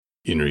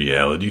In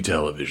reality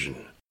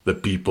television, the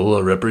people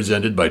are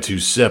represented by two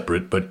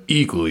separate but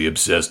equally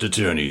obsessed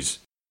attorneys.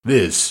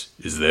 This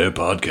is their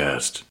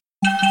podcast.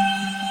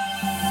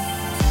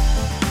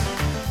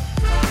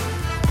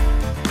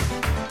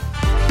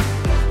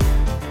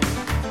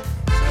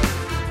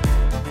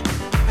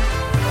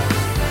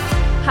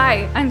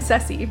 Hi, I'm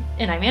Ceci.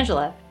 And I'm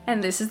Angela.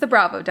 And this is the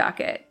Bravo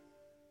Docket.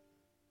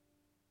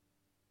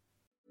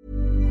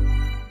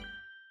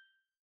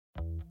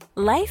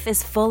 Life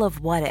is full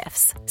of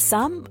what-ifs.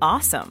 Some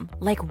awesome,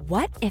 like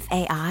what if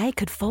AI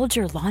could fold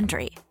your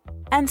laundry?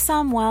 And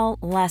some, well,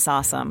 less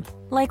awesome,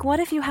 like what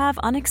if you have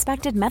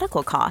unexpected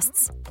medical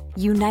costs?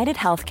 United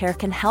Healthcare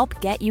can help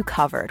get you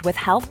covered with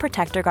Health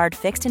Protector Guard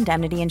fixed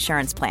indemnity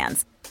insurance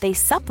plans. They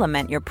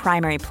supplement your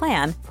primary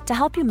plan to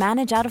help you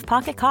manage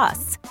out-of-pocket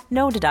costs.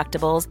 No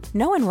deductibles,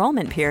 no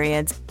enrollment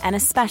periods, and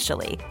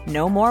especially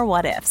no more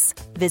what-ifs.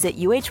 Visit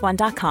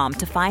uh1.com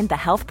to find the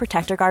Health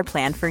Protector Guard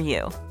plan for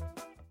you.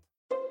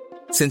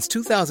 Since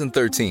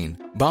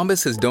 2013,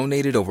 Bombas has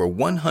donated over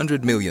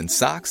 100 million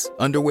socks,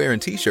 underwear,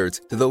 and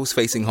T-shirts to those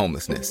facing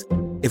homelessness.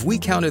 If we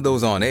counted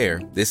those on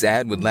air, this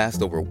ad would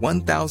last over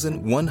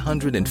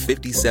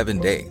 1,157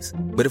 days.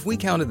 But if we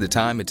counted the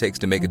time it takes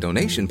to make a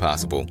donation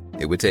possible,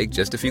 it would take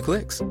just a few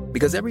clicks.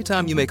 Because every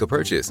time you make a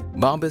purchase,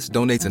 Bombas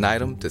donates an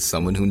item to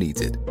someone who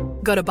needs it.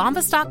 Go to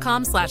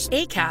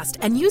bombas.com/ACAST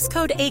and use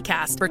code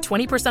ACAST for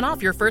 20%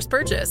 off your first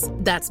purchase.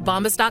 That's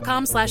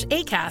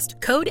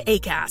bombas.com/ACAST, code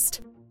ACAST.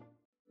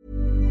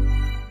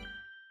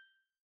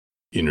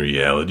 In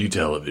reality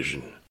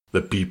television,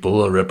 the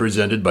people are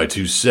represented by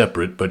two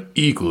separate but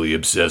equally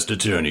obsessed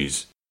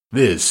attorneys.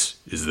 This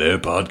is their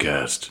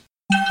podcast.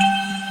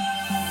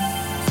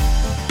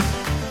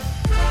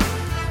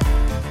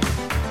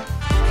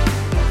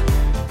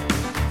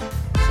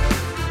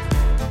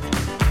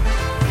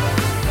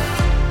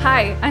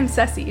 Hi, I'm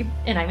Ceci.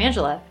 And I'm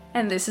Angela.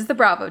 And this is the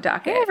Bravo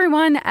Docket. Hey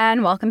everyone,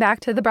 and welcome back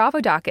to the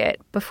Bravo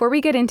Docket. Before we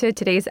get into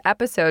today's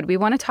episode, we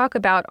want to talk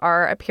about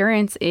our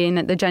appearance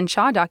in the Jen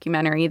Shah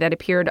documentary that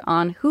appeared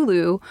on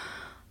Hulu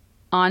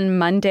on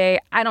Monday.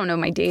 I don't know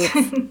my date.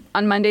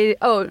 On Monday,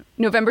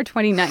 November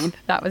 29th.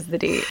 That was the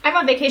date. I'm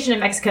on vacation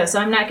in Mexico, so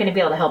I'm not going to be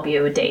able to help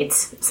you with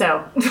dates.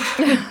 So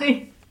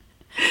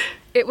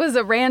it was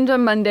a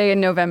random Monday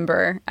in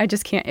November. I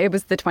just can't. It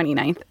was the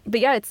 29th. But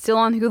yeah, it's still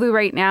on Hulu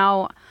right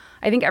now.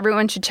 I think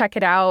everyone should check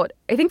it out.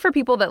 I think for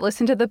people that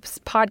listen to this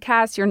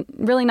podcast, you're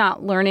really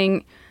not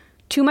learning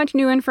too much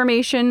new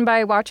information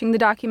by watching the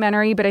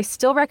documentary, but I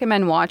still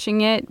recommend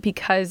watching it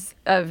because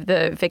of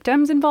the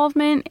victims'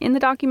 involvement in the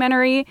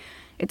documentary.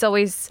 It's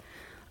always,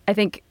 I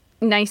think,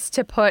 nice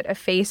to put a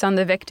face on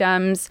the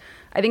victims.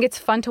 I think it's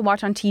fun to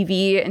watch on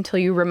TV until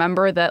you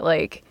remember that,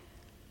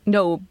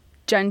 no,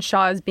 Jen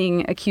Shah is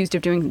being accused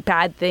of doing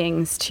bad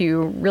things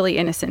to really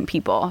innocent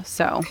people,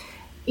 so...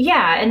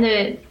 Yeah, and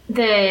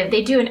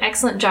they do an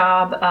excellent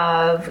job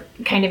of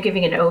kind of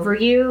giving an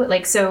overview.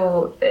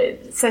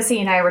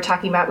 Ceci and I were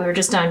talking about, we were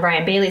just on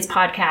Brian Bailey's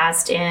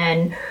podcast,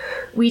 and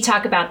we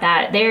talk about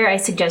that there. I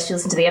suggest you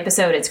listen to the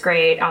episode. It's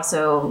great.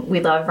 Also,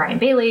 we love Brian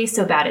Bailey,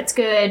 so bad it's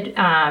good.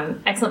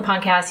 Excellent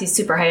podcast. He's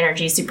super high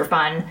energy, super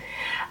fun.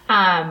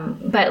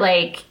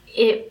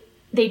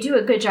 They do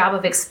a good job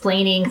of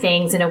explaining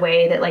things in a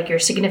way that your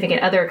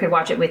significant other could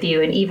watch it with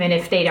you. And even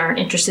if they aren't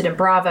interested in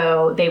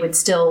Bravo, they would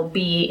still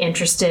be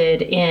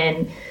interested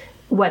in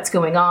what's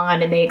going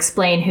on. And they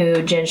explain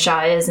who Jen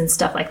Shah is and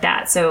stuff like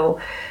that. So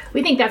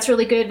we think that's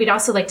really good. We'd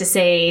also like to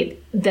say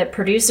the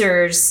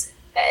producers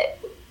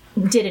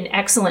did an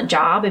excellent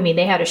job. I mean,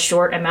 they had a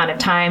short amount of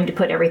time to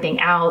put everything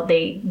out.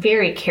 They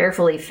very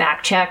carefully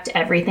fact-checked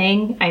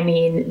everything. I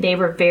mean, they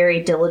were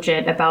very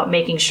diligent about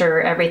making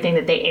sure everything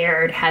that they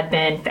aired had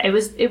been... It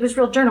was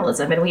real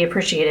journalism, and we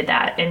appreciated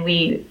that, and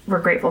we were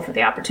grateful for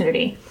the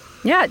opportunity.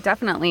 Yeah,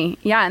 definitely.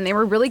 Yeah, and they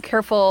were really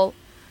careful.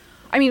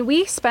 I mean,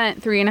 we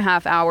spent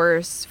 3.5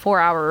 hours, 4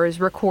 hours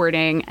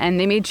recording, and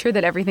they made sure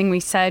that everything we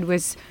said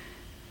was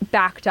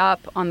backed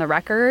up on the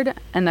record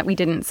and that we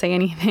didn't say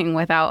anything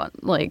without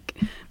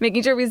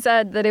making sure we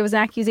said that it was an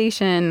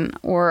accusation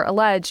or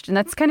alleged. And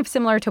that's kind of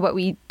similar to what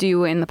we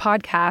do in the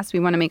podcast. We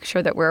want to make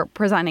sure that we're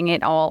presenting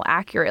it all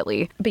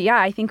accurately. But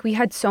yeah, I think we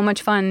had so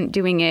much fun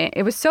doing it.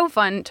 It was so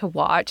fun to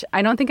watch.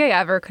 I don't think I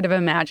ever could have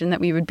imagined that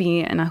we would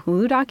be in a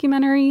Hulu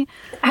documentary.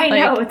 I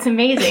know, it's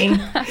amazing.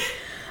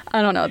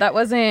 I don't know. That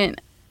wasn't...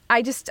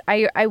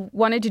 I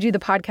wanted to do the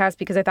podcast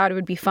because I thought it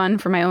would be fun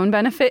for my own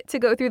benefit to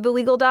go through the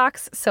legal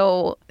docs.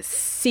 So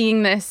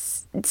seeing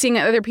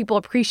other people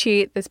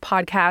appreciate this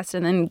podcast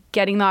and then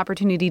getting the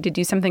opportunity to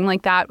do something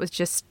like that was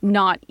just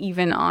not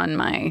even on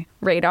my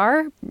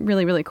radar.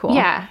 Really, really cool.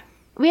 Yeah.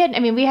 We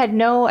had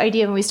no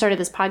idea when we started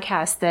this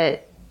podcast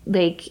that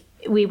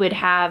we would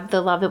have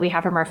the love that we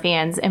have from our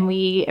fans, and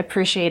we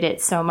appreciate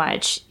it so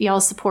much.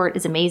 Y'all's support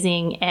is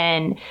amazing,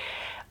 and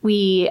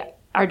we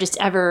are just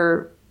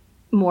ever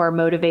more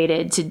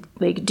motivated to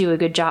do a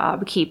good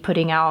job, keep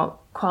putting out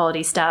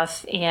quality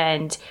stuff.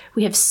 And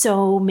we have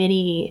so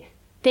many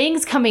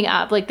things coming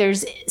up.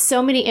 There's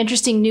so many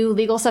interesting new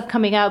legal stuff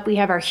coming up. We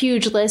have our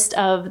huge list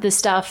of the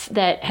stuff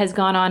that has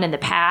gone on in the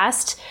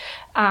past.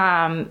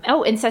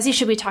 And Ceci,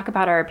 should we talk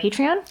about our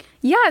Patreon?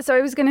 Yeah, so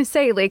I was going to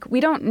say, like, we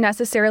don't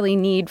necessarily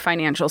need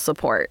financial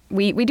support.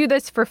 We do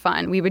this for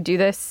fun. We would do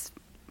this,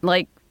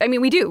 we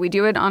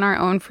do it on our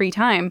own free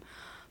time.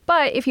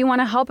 But if you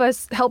want to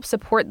help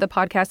support the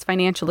podcast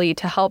financially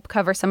to help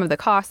cover some of the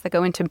costs that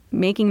go into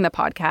making the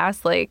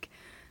podcast, like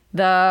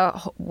the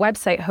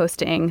website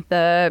hosting,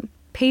 the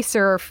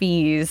Pacer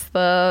fees,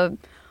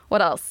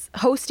 what else?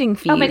 Hosting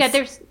fees. Oh my God,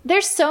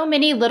 there's so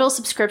many little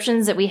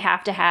subscriptions that we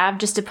have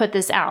just to put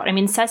this out. I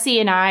mean, Ceci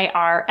and I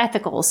are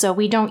ethical, so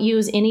we don't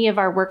use any of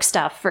our work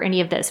stuff for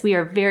any of this. We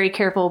are very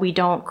careful. We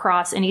don't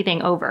cross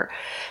anything over.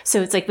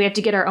 So it's like we have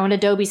to get our own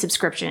Adobe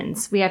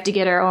subscriptions. We have to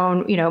get our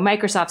own,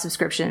 Microsoft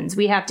subscriptions.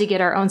 We have to get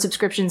our own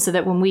subscriptions so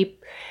that when we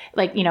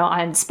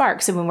on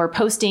Spark. So when we're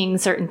posting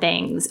certain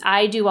things,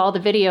 I do all the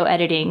video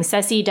editing.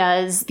 Ceci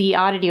does the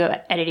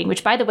audio editing,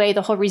 which, by the way,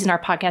 the whole reason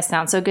our podcast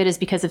sounds so good is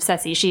because of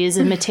Ceci. She is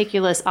a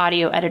meticulous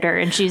audio editor,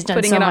 and she's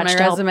done so much to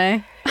help. Putting it on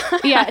my resume.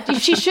 Yeah,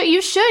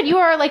 you should. You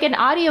are like an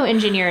audio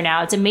engineer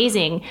now. It's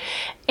amazing.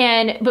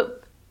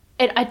 But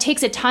it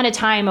takes a ton of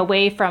time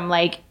away from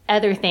like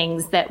other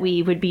things that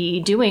we would be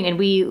doing, and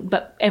we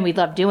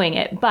love doing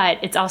it. But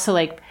it's also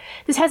like,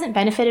 this hasn't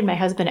benefited my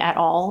husband at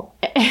all.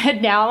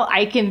 And now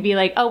I can be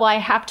like, oh, well, I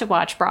have to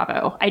watch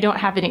Bravo. I don't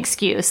have an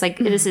excuse. Like,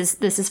 this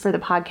is for the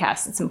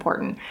podcast. It's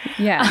important.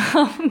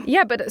 Yeah.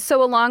 Yeah. But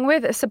so along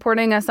with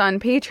supporting us on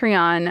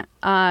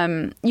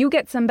Patreon, you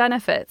get some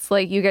benefits.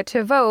 Like, you get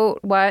to vote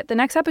what the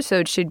next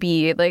episode should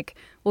be. Like,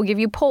 we'll give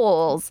you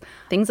polls,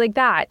 things like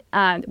that.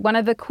 One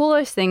of the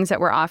coolest things that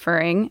we're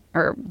offering,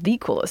 or the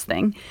coolest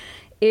thing,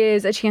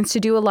 is a chance to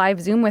do a live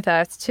Zoom with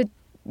us, to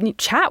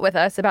chat with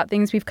us about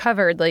things we've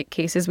covered, like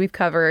cases we've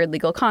covered,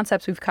 legal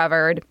concepts we've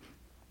covered,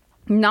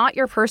 not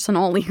your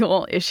personal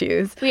legal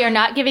issues. We are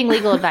not giving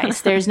legal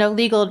advice. There's no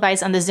legal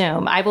advice on the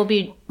Zoom. I will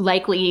be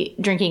likely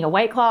drinking a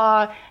White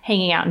Claw,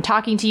 hanging out and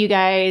talking to you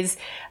guys.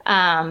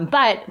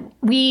 But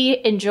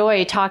we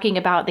enjoy talking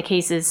about the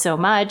cases so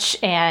much,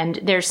 and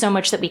there's so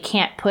much that we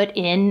can't put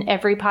in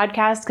every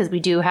podcast because we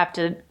do have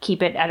to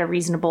keep it at a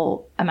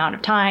reasonable amount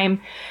of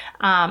time.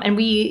 And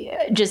we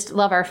just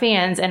love our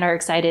fans and are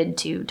excited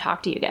to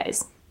talk to you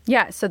guys.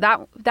 Yeah, so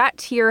that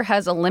tier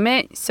has a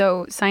limit.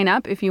 So sign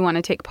up if you want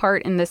to take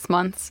part in this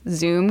month's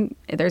Zoom.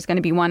 There's going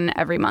to be one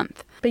every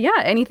month. But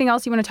yeah, anything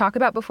else you want to talk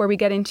about before we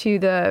get into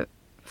the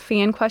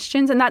fan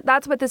questions? And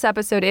that's what this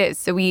episode is.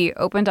 So we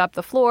opened up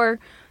the floor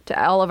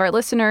to all of our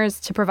listeners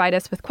to provide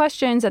us with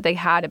questions that they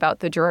had about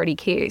the Girardi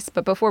case.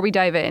 But before we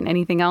dive in,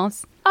 anything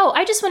else? Oh,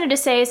 I just wanted to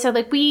say, so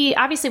like we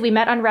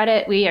met on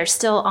Reddit. We are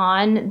still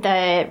on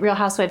the Real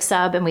Housewives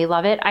sub, and we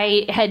love it.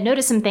 I had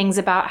noticed some things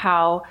about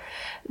how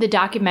the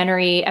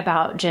documentary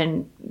about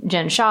Jen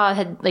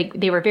Shah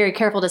they were very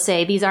careful to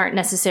say these aren't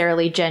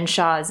necessarily Jen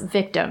Shah's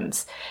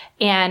victims.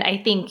 And I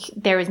think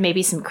there was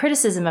maybe some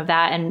criticism of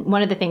that. And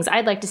one of the things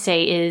I'd like to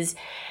say is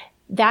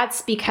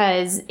that's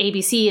because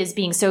ABC is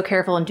being so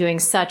careful and doing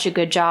such a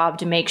good job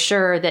to make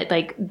sure that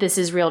like this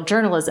is real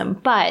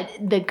journalism. But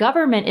the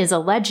government is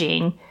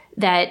alleging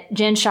that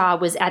Jen Shah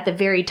was at the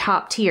very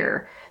top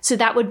tier. So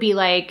that would be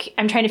like,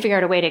 I'm trying to figure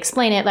out a way to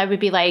explain it. That would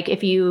be like,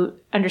 if you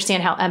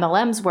understand how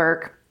MLMs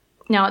work.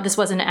 Now, this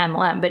wasn't an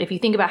MLM, but if you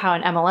think about how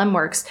an MLM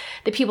works,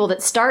 the people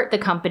that start the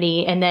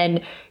company and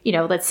then,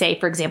 let's say,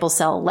 for example,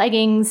 sell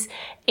leggings,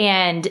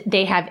 and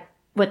they have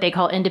what they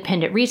call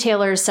independent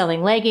retailers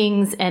selling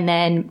leggings, and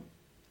then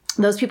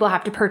those people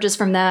have to purchase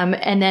from them.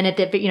 And then at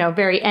the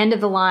very end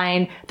of the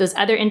line, those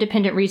other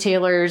independent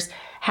retailers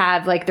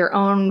have like their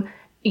own,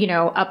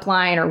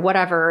 upline or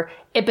whatever.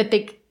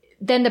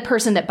 Then the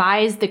person that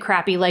buys the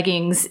crappy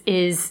leggings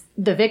is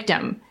the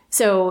victim.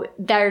 So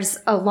there's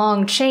a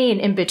long chain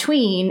in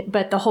between,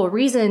 but the whole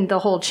reason the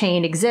whole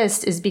chain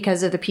exists is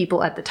because of the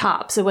people at the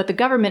top. So what the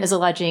government is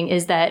alleging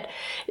is that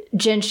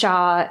Jen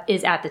Shah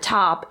is at the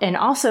top, and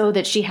also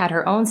that she had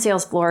her own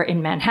sales floor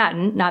in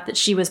Manhattan. Not that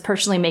she was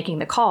personally making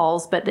the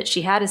calls, but that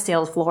she had a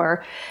sales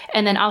floor.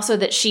 And then also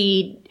that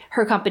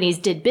her companies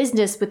did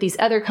business with these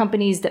other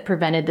companies that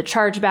prevented the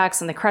chargebacks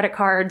and the credit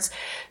cards.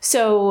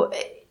 So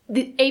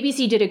the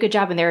ABC did a good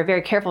job, and they were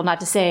very careful not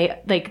to say,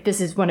 like,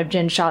 this is one of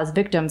Jen Shah's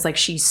victims, like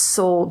she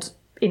sold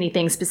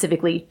anything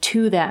specifically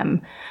to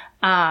them,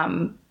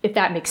 if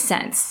that makes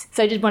sense.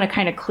 So I did want to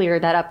kind of clear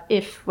that up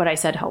if what I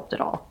said helped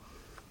at all.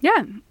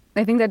 Yeah,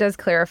 I think that does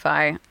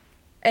clarify.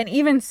 And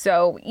even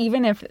so,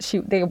 even if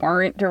they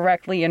weren't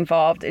directly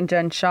involved in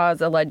Jen Shah's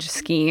alleged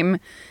scheme,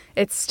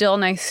 it's still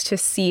nice to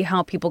see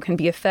how people can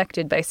be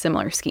affected by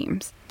similar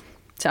schemes.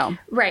 So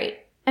right.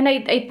 And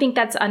I think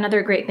that's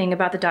another great thing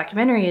about the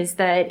documentary is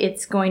that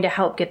it's going to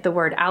help get the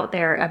word out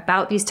there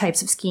about these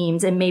types of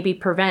schemes and maybe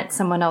prevent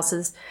someone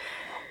else's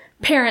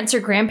parents or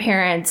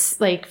grandparents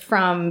like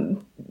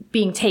from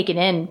being taken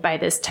in by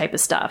this type of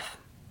stuff.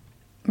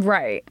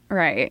 Right.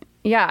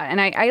 Yeah.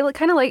 And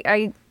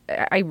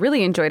I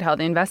really enjoyed how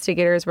the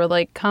investigators were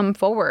like, come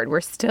forward.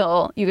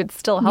 You could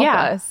still help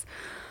us.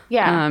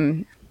 Yeah.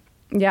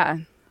 Yeah,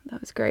 that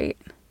was great.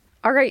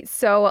 All right,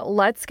 so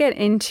let's get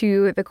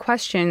into the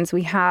questions.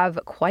 We have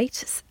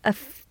quite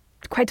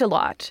a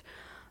lot.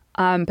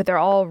 But they're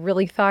all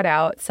really thought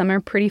out. Some are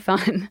pretty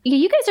fun. Yeah,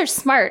 you guys are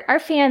smart. Our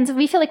fans,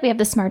 we feel like we have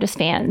the smartest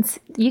fans.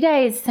 You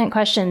guys sent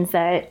questions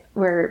that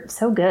were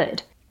so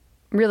good.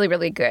 Really,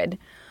 really good.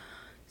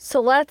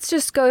 So let's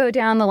just go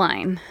down the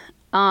line.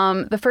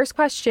 The first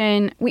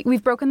question,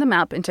 we've broken them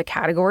up into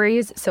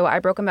categories. So I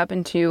broke them up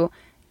into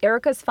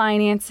Erika's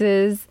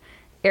finances,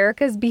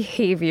 Erika's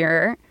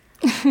behavior,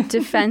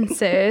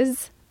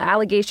 defenses,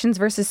 allegations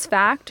versus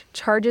fact,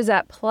 charges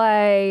at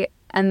play,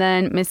 and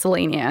then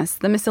miscellaneous.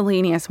 The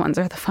miscellaneous ones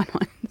are the fun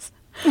ones.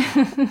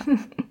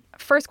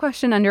 First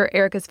question under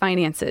Erika's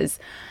finances.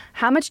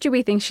 How much do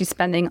we think she's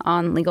spending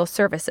on legal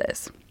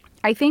services?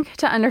 I think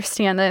to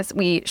understand this,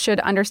 we should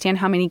understand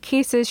how many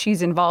cases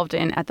she's involved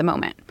in at the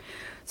moment.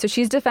 So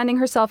she's defending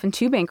herself in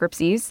 2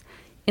 bankruptcies,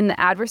 in the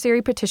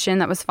adversary petition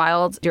that was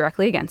filed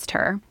directly against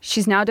her.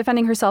 She's now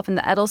defending herself in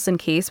the Edelson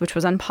case, which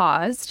was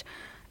unpaused.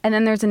 And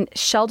then there's a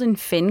Sheldon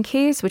Finn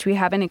case, which we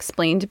haven't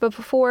explained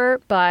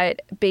before,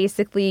 but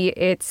basically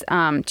it's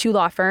 2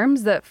 law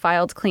firms that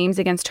filed claims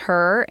against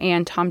her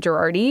and Tom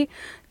Girardi.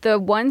 The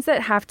ones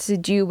that have to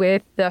do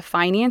with the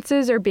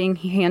finances are being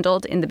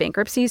handled in the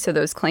bankruptcy, so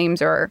those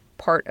claims are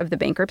part of the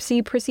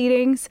bankruptcy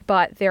proceedings.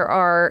 But there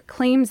are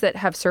claims that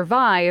have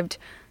survived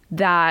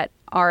that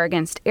are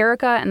against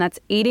Erika, and that's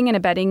aiding and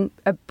abetting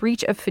a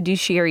breach of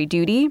fiduciary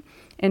duty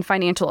and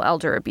financial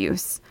elder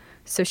abuse.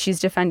 So she's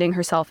defending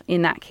herself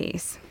in that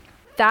case.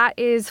 That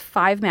is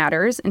 5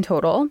 matters in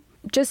total.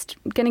 Just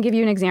going to give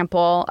you an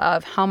example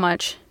of how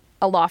much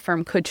a law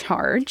firm could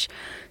charge.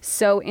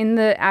 So in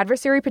the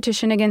adversary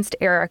petition against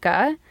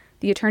Erika,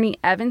 the attorney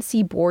Evan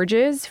C.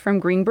 Borges from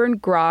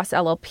Greenberg Gross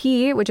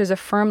LLP, which is a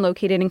firm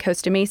located in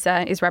Costa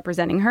Mesa, is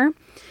representing her.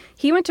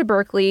 He went to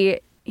Berkeley.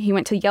 He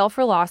went to Yale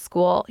for law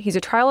school. He's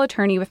a trial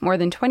attorney with more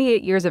than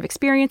 28 years of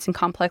experience in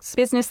complex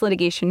business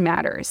litigation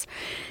matters.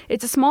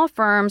 It's a small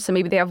firm, so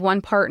maybe they have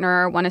 1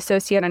 partner, 1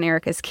 associate on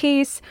Erika's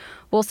case.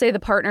 We'll say the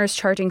partner is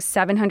charging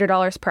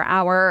 $700 per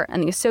hour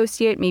and the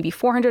associate maybe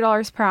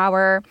 $400 per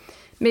hour.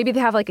 Maybe they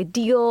have like a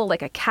deal,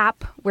 like a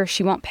cap, where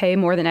she won't pay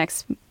more than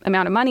X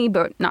amount of money,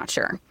 but not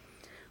sure.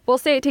 We'll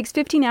say it takes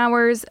 15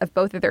 hours of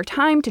both of their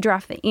time to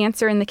draft the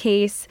answer in the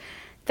case.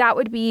 That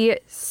would be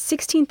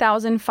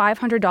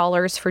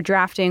 $16,500 for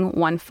drafting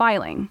 1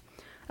 filing.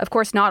 Of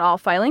course, not all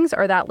filings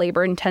are that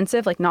labor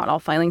intensive. Like, not all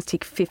filings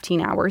take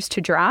 15 hours to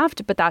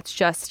draft, but that's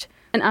just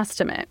an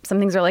estimate. Some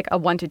things are like a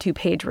 1 to 2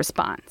 page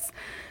response.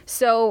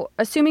 So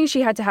assuming she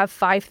had to have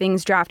 5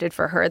 things drafted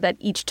for her that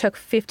each took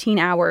 15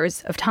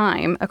 hours of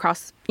time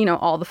across,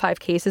 all the 5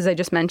 cases I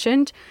just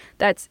mentioned,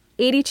 that's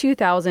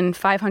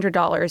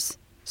 $82,500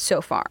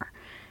 so far.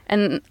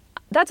 And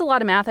that's a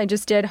lot of math I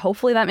just did.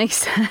 Hopefully that makes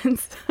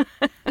sense.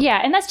 Yeah,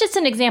 and that's just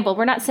an example.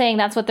 We're not saying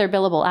that's what their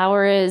billable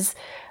hour is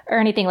or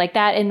anything like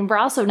that. And we're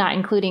also not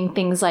including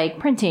things like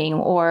printing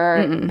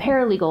or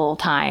paralegal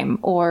time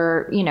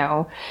or,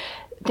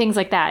 things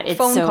like that. It's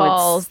phone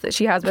calls that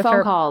she has with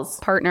her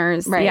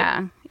partners. Right.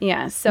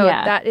 Yeah. So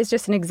that is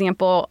just an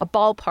example, a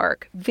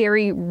ballpark,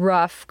 very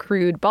rough,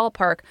 crude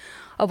ballpark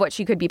of what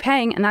she could be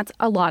paying. And that's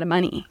a lot of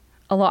money.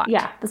 A lot.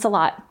 Yeah, that's a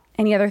lot.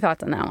 Any other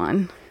thoughts on that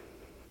one?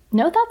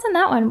 No thoughts on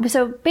that one.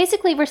 So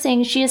basically we're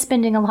saying she is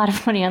spending a lot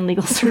of money on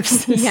legal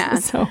services.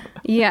 So her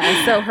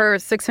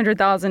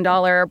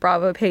 $600,000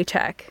 Bravo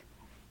paycheck,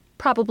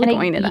 probably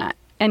going to that.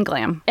 And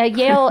glam. A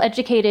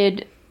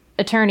Yale-educated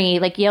attorney,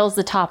 like Yale's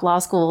the top law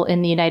school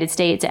in the United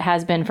States. It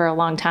has been for a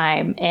long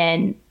time.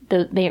 And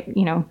the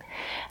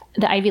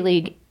Ivy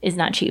League is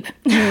not cheap.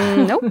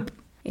 Nope,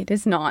 it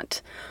is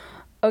not.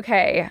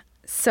 Okay.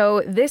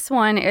 So this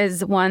one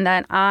is one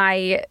that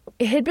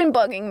it had been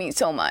bugging me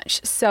so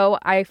much. So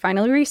I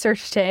finally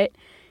researched it.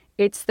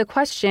 It's the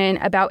question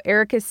about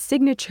Erika's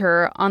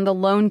signature on the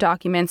loan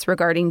documents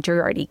regarding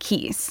Girardi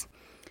keys.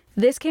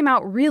 This came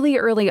out really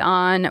early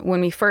on when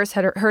we first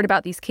had heard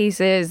about these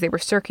cases. They were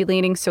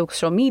circulating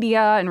social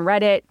media and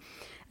Reddit.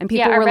 And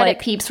people were Reddit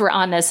like, peeps were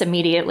on this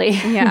immediately.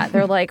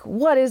 They're like,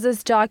 what is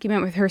this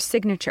document with her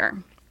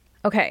signature?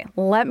 Okay,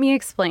 let me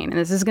explain. And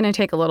this is going to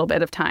take a little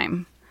bit of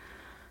time.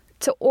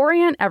 To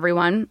orient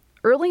everyone,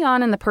 early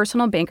on in the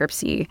personal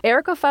bankruptcy,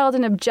 Erika filed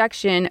an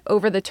objection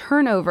over the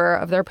turnover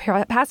of their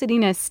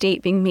Pasadena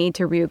estate being made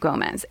to Rio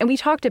Gomez. And we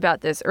talked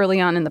about this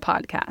early on in the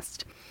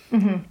podcast.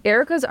 Mm-hmm.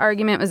 Erika's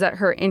argument was that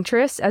her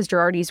interests as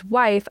Girardi's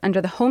wife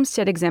under the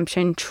homestead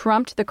exemption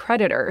trumped the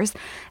creditors,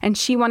 and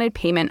she wanted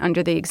payment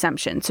under the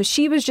exemption. So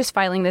she was just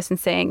filing this and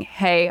saying,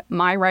 hey,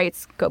 my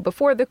rights go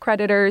before the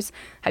creditors.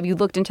 Have you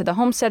looked into the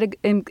homestead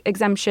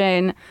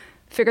exemption?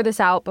 Figure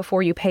this out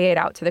before you pay it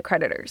out to the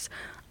creditors.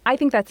 I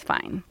think that's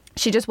fine.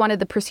 She just wanted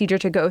the procedure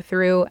to go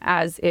through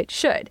as it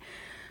should.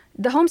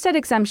 The homestead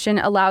exemption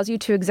allows you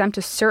to exempt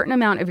a certain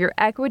amount of your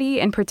equity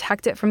and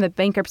protect it from the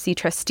bankruptcy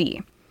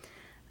trustee.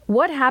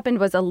 What happened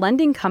was a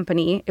lending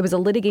company, it was a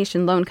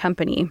litigation loan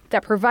company,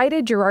 that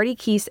provided Girardi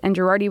Keese and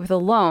Girardi with a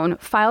loan,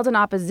 filed an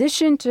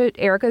opposition to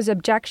Erika's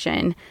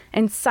objection,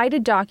 and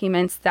cited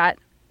documents that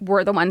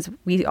were the ones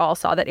we all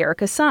saw that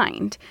Erika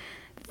signed.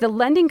 The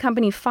lending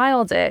company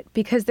filed it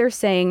because they're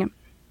saying,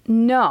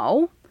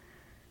 no,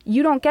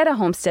 you don't get a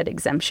homestead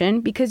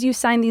exemption because you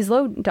signed these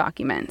loan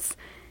documents.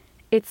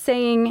 It's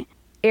saying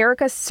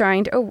Erika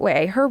signed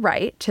away her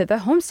right to the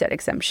homestead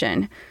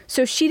exemption.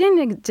 So she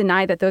didn't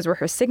deny that those were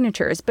her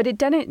signatures, but it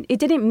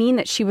didn't mean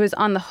that she was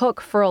on the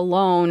hook for a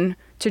loan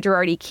to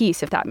Girardi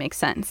Keese, if that makes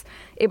sense.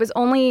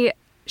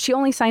 She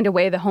only signed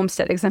away the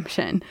homestead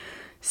exemption.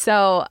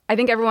 So I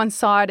think everyone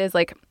saw it as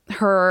like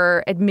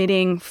her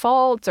admitting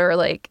fault, or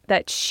like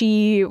that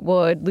she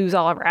would lose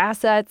all of her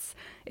assets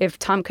if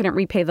Tom couldn't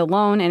repay the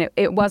loan, and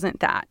it wasn't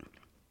that.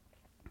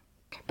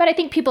 But I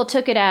think people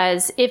took it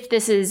as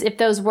if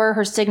those were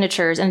her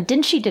signatures. And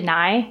didn't she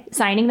deny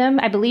signing them?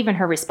 I believe in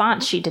her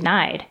response, she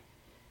denied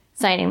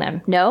signing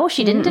them. No,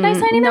 she didn't deny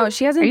signing them? No,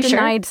 she hasn't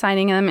denied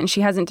signing them, and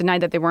she hasn't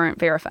denied that they weren't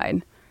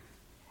verified.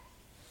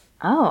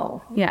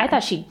 Oh, yeah. I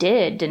thought she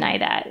did deny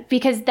that,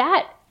 because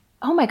that,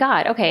 oh my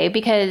God. Okay.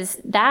 Because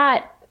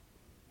that,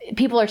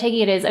 people are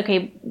taking it as,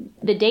 okay,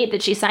 the date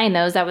that she signed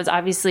those, that was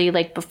obviously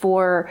like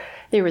before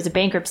there was a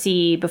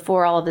bankruptcy,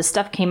 before all of this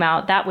stuff came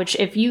out, that which,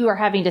 if you are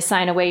having to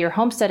sign away your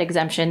homestead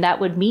exemption, that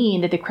would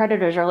mean that the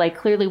creditors are like,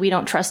 clearly we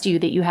don't trust you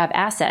that you have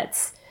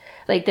assets.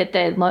 Like that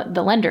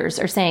the lenders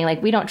are saying,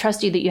 like, we don't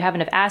trust you that you have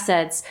enough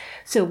assets.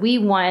 So we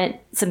want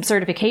some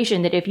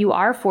certification that if you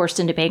are forced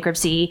into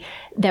bankruptcy,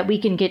 that we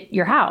can get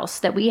your house,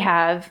 that we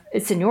have a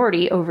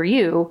seniority over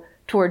you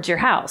towards your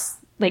house.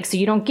 Like, so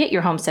you don't get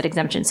your homestead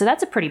exemption. So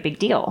that's a pretty big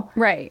deal.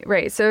 Right.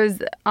 So it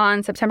was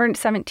on September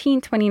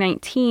 17,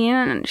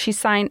 2019, she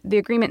signed, the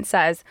agreement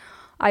says,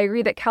 I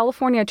agree that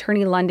California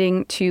Attorney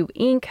Lending to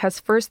Inc. has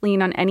first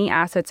lien on any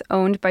assets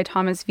owned by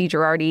Thomas V.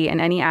 Girardi and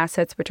any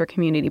assets which are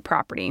community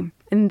property.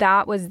 And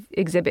that was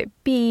Exhibit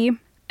B.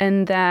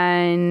 And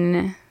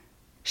then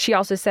she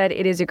also said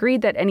it is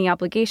agreed that any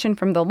obligation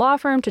from the law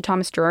firm to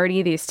Thomas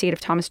Girardi, the estate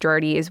of Thomas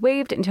Girardi, is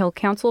waived until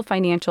Counsel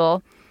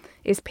Financial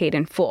is paid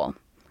in full.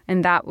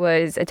 And that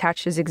was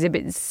attached as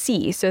Exhibit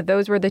C. So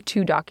those were the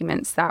two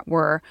documents that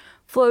were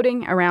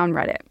floating around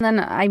Reddit. And then,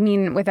 I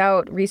mean,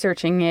 without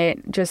researching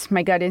it, just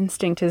my gut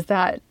instinct is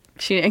that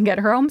she didn't get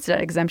her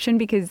homestead exemption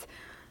because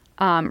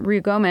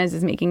Rio Gomez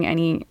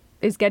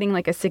is getting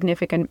like a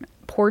significant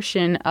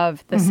portion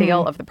of the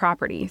sale of the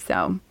property.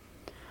 So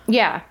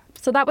yeah.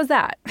 So that was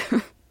that.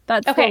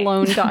 That's okay. The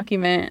loan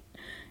document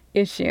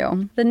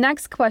issue. The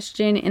next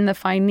question in the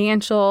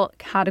financial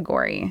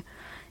category.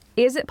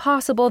 Is it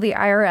possible the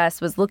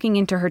IRS was looking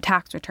into her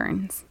tax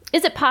returns?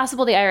 Is it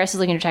possible the IRS is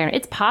looking into her tax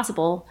returns? It's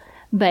possible,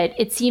 but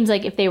it seems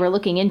like if they were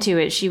looking into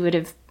it, she would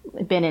have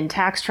been in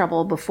tax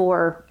trouble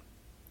before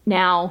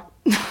now.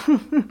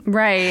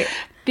 Right.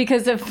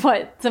 Because of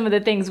some of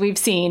the things we've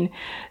seen.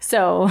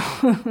 So,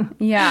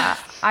 yeah.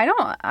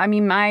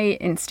 My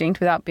instinct,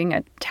 without being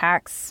a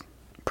tax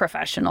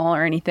professional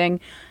or anything,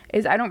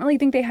 is I don't really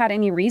think they had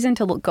any reason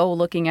to go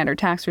looking at her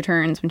tax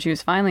returns when she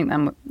was filing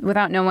them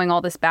without knowing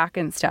all this back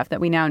end stuff that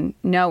we now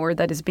know, or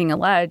that is being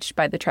alleged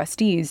by the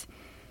trustees.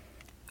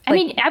 I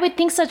mean, I would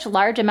think such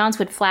large amounts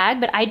would flag,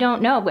 but I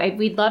don't know.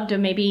 We'd love to,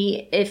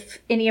 maybe if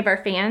any of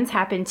our fans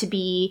happen to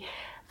be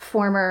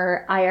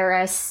former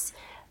IRS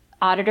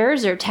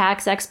auditors or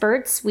tax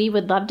experts, we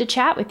would love to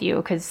chat with you,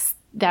 because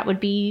that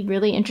would be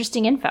really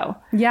interesting info.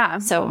 Yeah.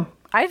 So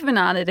I've been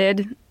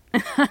audited.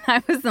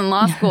 I was in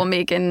law school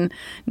making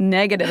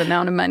negative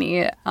amount of money,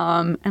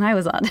 and I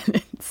was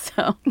audited.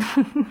 So,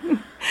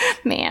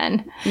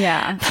 man,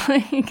 yeah,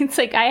 it's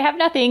like I have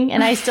nothing,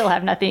 and I still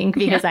have nothing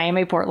because I am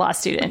a Port Law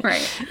student.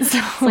 Right. So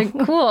it's like,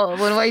 cool.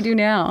 What do I do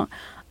now?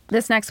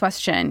 This next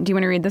question. Do you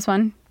want to read this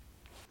one?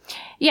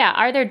 Yeah.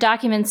 Are there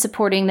documents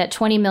supporting that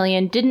 $20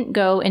 million didn't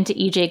go into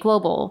EJ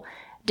Global?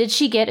 Did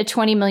she get a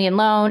 $20 million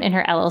loan in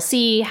her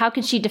LLC? How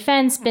can she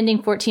defend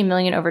spending $14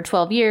 million over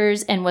 12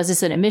 years? And was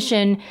this an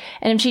admission?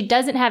 And if she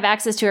doesn't have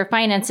access to her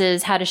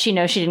finances, how does she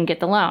know she didn't get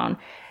the loan?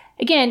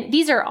 Again,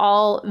 these are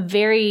all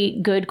very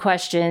good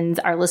questions.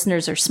 Our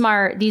listeners are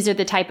smart. These are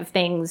the type of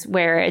things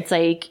where it's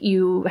like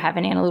you have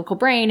an analytical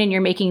brain and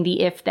you're making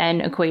the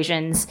if-then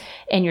equations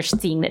and you're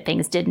seeing that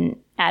things didn't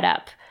add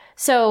up.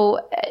 So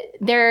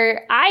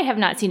I have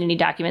not seen any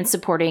documents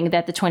supporting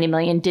that the $20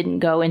 million didn't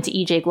go into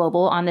EJ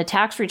Global on the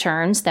tax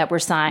returns that were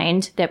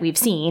signed that we've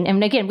seen.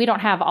 And again, we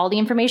don't have all the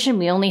information.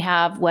 We only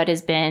have what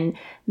has been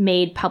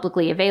made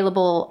publicly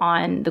available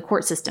on the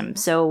court system.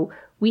 So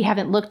we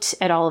haven't looked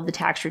at all of the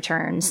tax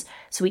returns.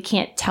 So we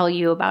can't tell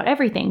you about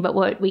everything. But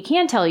what we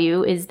can tell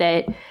you is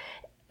that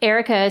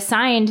Erika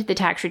signed the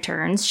tax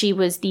returns. She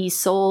was the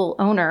sole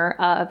owner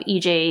of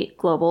EJ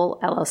Global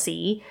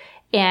LLC.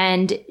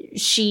 And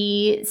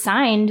she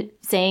signed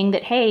saying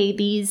that, hey,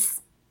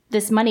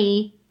 this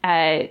money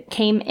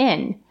came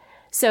in.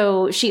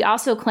 So she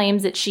also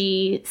claims that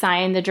she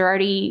signed the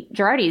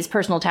Girardi's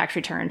personal tax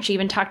return. She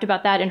even talked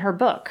about that in her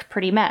book,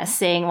 Pretty Mess,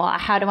 saying, well,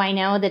 how do I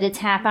know that it's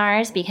half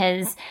ours?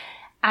 Because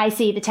I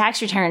see the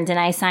tax returns and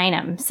I sign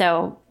them.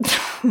 So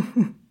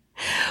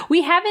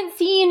we haven't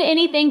seen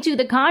anything to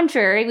the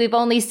contrary. We've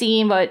only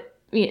seen what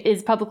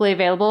is publicly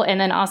available. And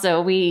then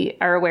also we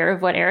are aware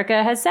of what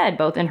Erika has said,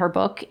 both in her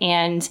book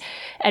and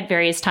at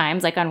various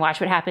times, like on Watch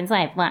What Happens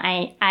Live. Well,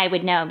 I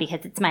would know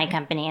because it's my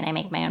company and I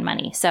make my own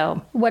money.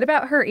 So what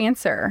about her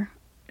answer?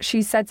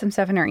 she said some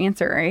stuff in her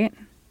answer, right?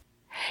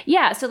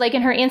 Yeah. So like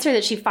in her answer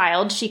that she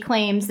filed, she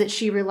claims that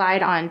she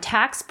relied on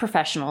tax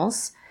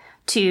professionals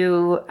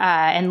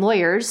and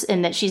lawyers,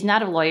 and that she's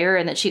not a lawyer,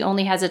 and that she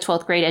only has a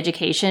 12th grade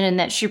education, and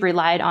that she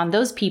relied on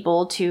those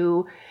people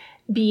to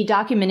be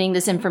documenting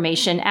this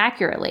information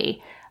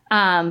accurately.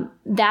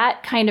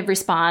 That kind of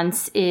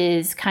response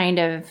is kind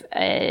of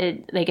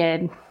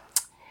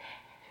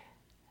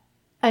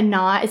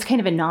it's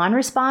kind of a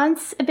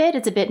non-response a bit.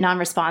 It's a bit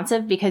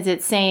non-responsive because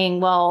it's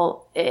saying,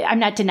 well, I'm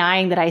not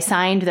denying that I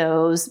signed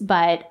those,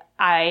 but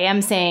I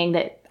am saying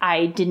that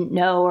I didn't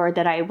know, or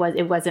that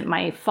it wasn't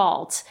my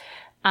fault,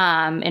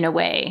 in a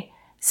way.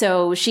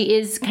 So she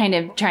is kind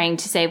of trying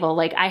to say, well,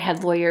 like, I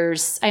had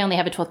lawyers, I only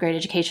have a 12th grade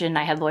education, and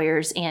I had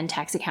lawyers and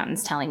tax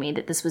accountants telling me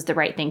that this was the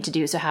right thing to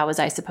do. So how was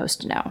I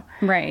supposed to know?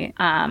 Right.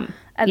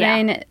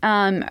 Then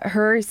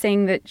her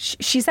saying that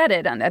she said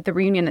it at the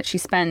reunion that she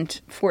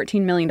spent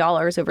 $14 million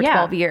over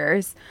 12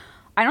 years.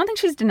 I don't think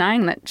she's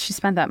denying that she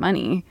spent that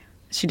money.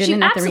 She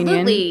didn't at the reunion.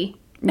 Absolutely.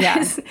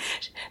 Yeah.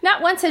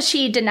 Not once has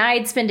she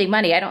denied spending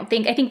money. I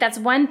think that's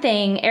one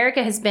thing.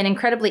 Erika has been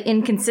incredibly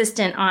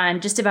inconsistent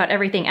on just about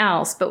everything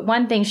else. But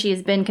one thing she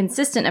has been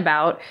consistent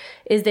about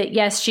is that,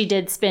 yes, she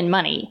did spend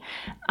money.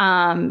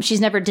 She's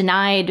never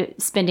denied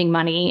spending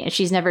money.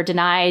 She's never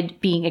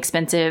denied being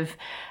expensive.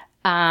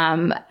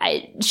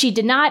 She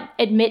did not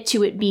admit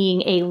to it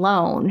being a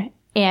loan.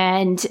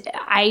 And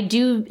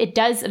it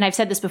does, and I've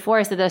said this before,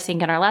 I said this, I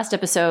think, in our last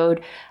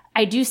episode,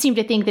 I do seem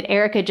to think that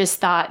Erika just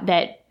thought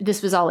that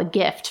this was all a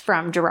gift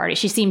from Girardi.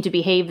 She seemed to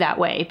behave that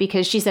way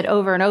because she said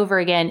over and over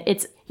again,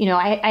 it's,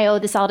 I owe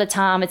this all to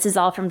Tom. This is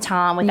all from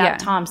Tom. Without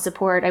Tom's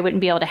support, I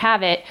wouldn't be able to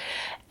have it.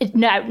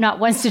 Not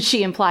once did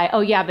she imply, oh,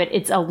 yeah, but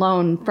it's a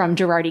loan from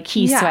Girardi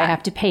Keys, so I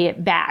have to pay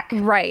it back.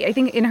 Right. I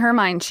think in her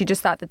mind, she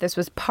just thought that this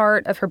was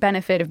part of her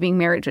benefit of being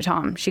married to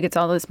Tom. She gets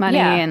all this money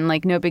and,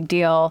 like, no big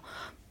deal,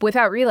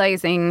 without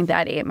realizing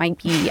that it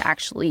might be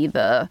actually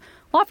the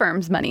law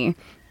firm's money.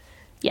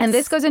 Yes. And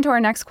this goes into our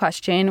next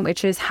question,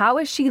 which is, how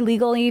is she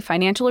legally,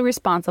 financially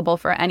responsible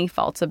for any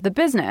faults of the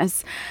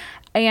business?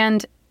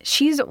 And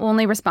she's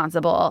only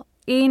responsible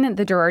in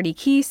the Girardi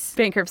Keys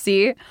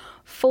bankruptcy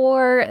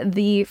for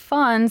the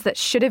funds that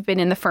should have been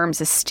in the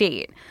firm's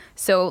estate.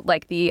 So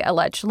like the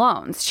alleged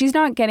loans. She's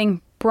not getting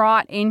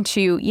brought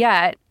into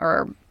yet,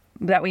 or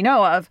that we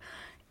know of,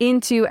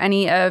 into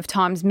any of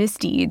Tom's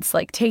misdeeds,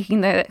 like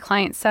taking the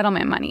client's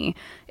settlement money.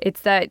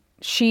 It's that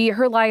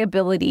her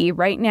liability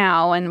right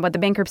now, and what the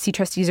bankruptcy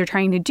trustees are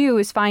trying to do,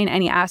 is find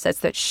any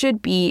assets that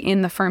should be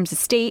in the firm's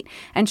estate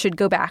and should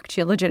go back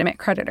to legitimate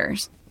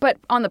creditors. But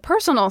on the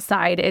personal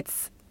side,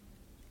 it's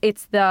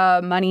the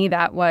money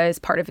that was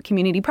part of a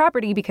community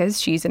property, because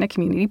she's in a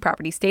community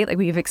property state, like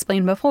we've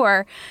explained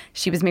before.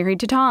 She was married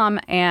to Tom,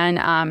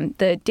 and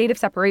the date of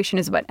separation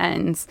is what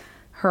ends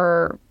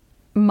her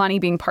money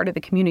being part of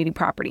the community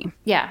property.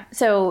 Yeah.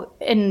 So,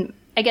 in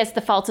I guess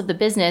the faults of the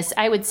business,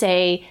 I would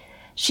say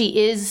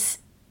it's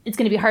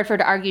going to be hard for her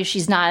to argue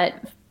she's not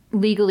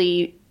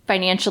legally,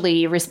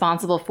 financially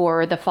responsible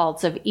for the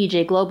faults of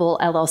EJ Global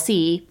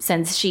LLC,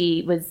 since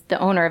she was the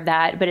owner of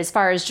that. But as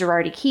far as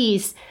Girardi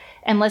Keys,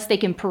 unless they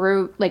can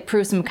prove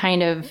some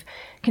kind of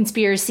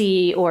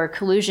conspiracy or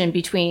collusion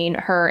between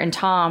her and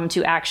Tom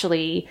to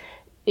actually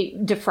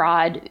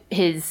defraud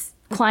his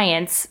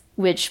clients,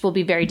 which will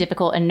be very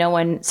difficult. And no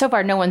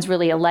one's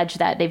really alleged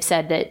that. They've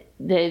said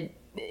that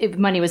if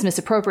money was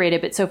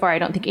misappropriated, but so far I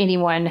don't think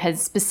anyone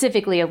has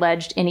specifically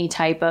alleged any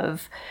type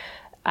of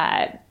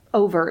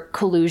overt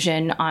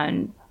collusion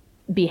on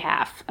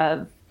behalf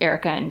of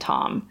Erika and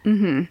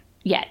Tom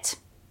yet.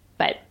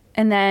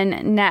 And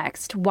then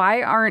next,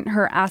 why aren't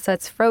her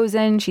assets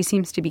frozen? She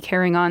seems to be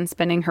carrying on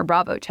spending her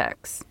Bravo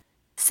checks.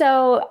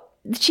 So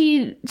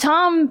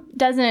Tom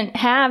doesn't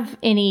have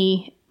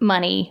any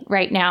money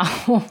right now.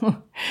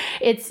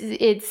 It's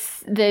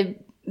the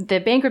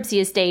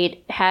bankruptcy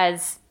estate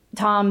has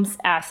Tom's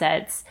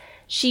assets.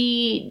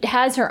 She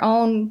has her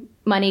own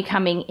money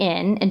coming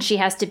in, and she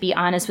has to be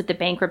honest with the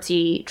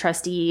bankruptcy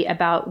trustee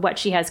about what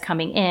she has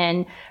coming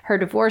in. Her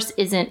divorce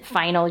isn't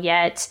final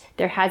yet.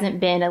 There hasn't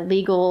been a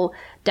legal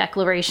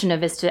declaration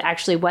of as to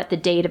actually what the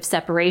date of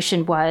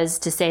separation was,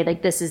 to say,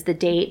 like, this is the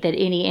date that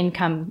any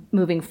income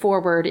moving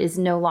forward is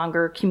no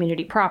longer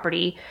community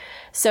property.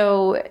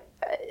 So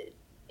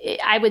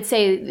I would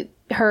say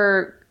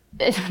her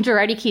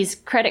Girardi Keys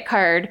credit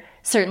card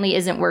certainly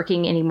isn't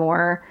working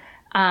anymore.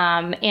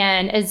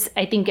 And as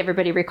I think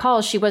everybody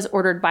recalls, she was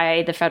ordered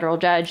by the federal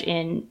judge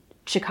in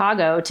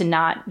Chicago to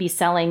not be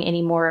selling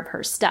any more of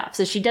her stuff.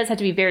 So she does have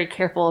to be very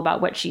careful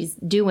about what she's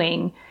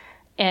doing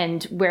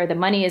and where the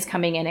money is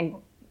coming in and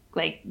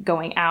like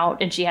going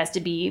out. And she has to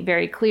be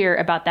very clear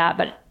about that.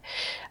 But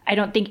I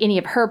don't think any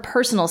of her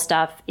personal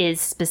stuff is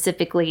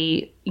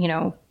specifically,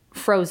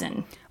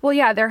 frozen. Well,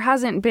 yeah, there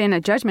hasn't been a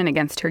judgment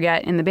against her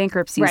yet in the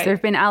bankruptcies. Right. There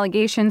have been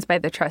allegations by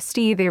the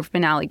trustee. There have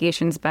been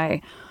allegations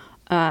by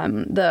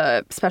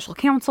the special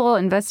counsel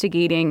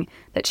investigating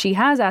that she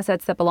has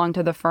assets that belong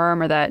to the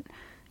firm, or that,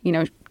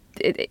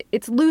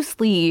 it's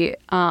loosely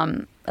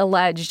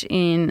alleged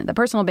in the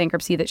personal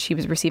bankruptcy that she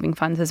was receiving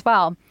funds as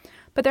well.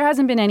 But there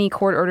hasn't been any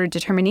court-ordered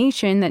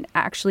determination that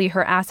actually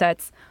her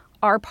assets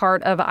are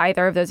part of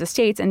either of those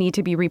estates and need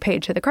to be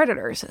repaid to the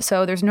creditors.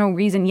 So there's no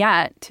reason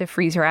yet to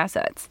freeze her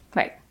assets.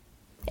 Right.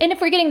 And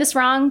if we're getting this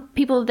wrong,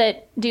 people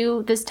that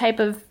do this type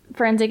of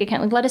forensic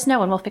accounting, let us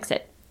know and we'll fix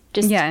it.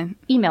 Just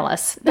email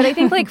us. But I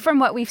think, like, from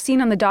what we've seen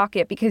on the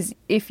docket, because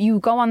if you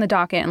go on the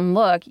docket and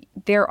look,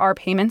 there are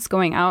payments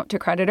going out to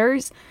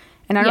creditors.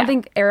 And I don't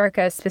think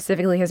Erika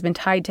specifically has been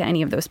tied to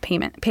any of those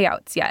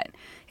payouts yet.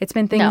 It's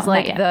been things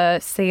like the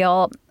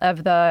sale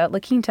of the La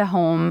Quinta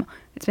home.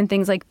 It's been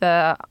things like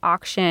the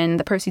auction,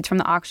 the proceeds from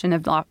the auction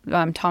of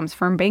Tom's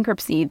firm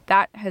bankruptcy.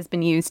 That has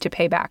been used to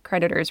pay back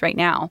creditors right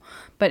now.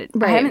 But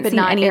I haven't seen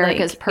any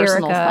Erika's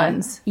personal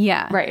funds.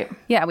 Yeah. Right.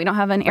 Yeah, we don't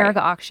have an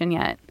Erika auction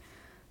yet.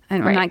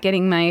 And we're not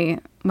getting my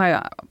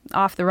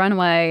off the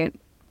runway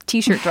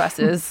T-shirt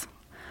dresses.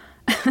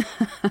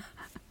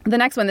 The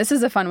next one, this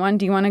is a fun one.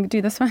 Do you want to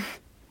do this one?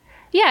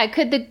 Yeah.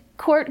 Could the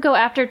court go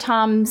after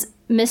Tom's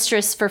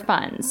mistress for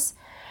funds?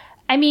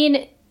 I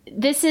mean,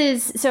 this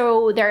is,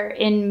 so they're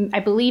in,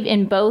 I believe,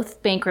 in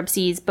both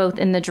bankruptcies, both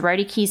in the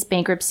Girardi Keese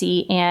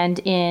bankruptcy and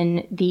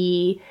in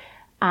the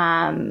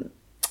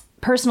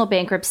personal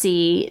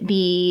bankruptcy,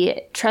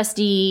 the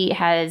trustee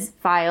has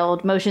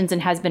filed motions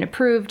and has been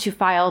approved to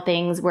file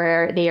things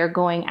where they are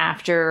going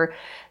after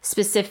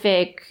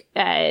specific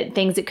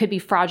things that could be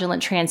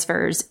fraudulent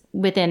transfers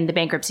within the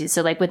bankruptcy.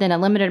 So like within a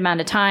limited amount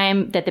of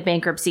time that the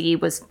bankruptcy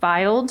was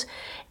filed,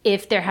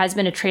 if there has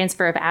been a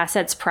transfer of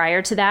assets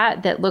prior to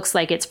that looks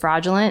like it's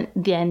fraudulent,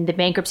 then the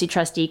bankruptcy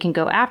trustee can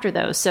go after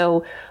those.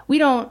 So we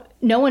don't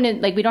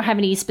have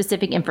any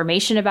specific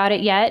information about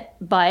it yet.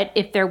 But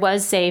if there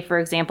was, say, for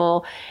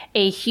example,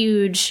 a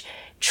huge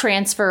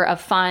transfer of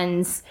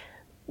funds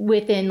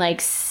within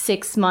like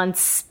 6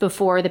 months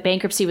before the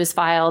bankruptcy was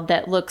filed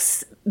that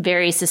looks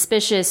very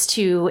suspicious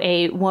to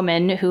a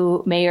woman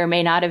who may or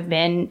may not have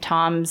been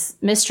Tom's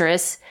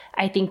mistress,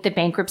 I think the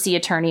bankruptcy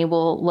attorney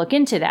will look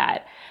into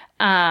that.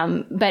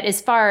 But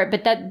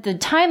the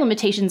time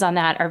limitations on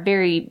that are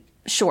very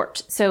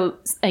short. So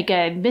like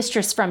a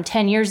mistress from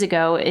 10 years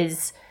ago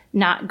is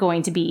not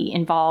going to be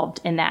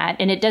involved in that.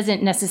 And it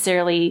doesn't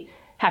necessarily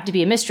have to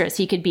be a mistress.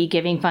 He could be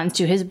giving funds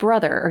to his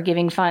brother or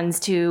giving funds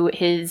to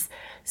his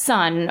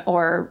son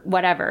or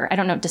whatever. I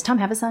don't know. Does Tom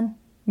have a son?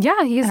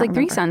 Yeah, he has like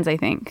 3 sons, I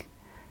think.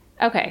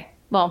 Okay.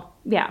 Well,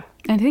 yeah.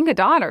 I think a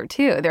daughter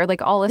too. They're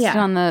like all listed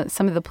on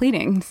some of the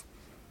pleadings.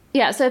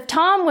 Yeah. So if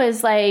Tom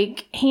was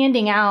like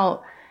handing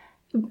out,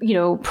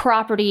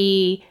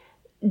 property,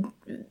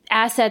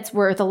 assets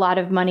worth a lot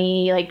of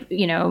money, like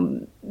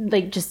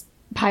just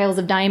piles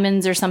of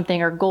diamonds or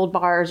something, or gold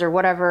bars or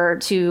whatever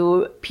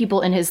to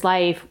people in his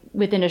life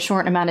within a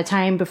short amount of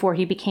time before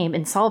he became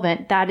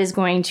insolvent, that is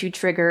going to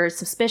trigger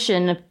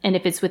suspicion. And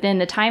if it's within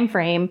the time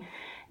frame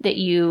that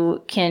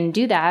you can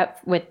do that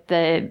with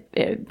the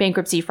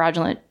bankruptcy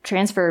fraudulent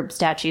transfer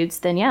statutes,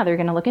 then they're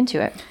going to look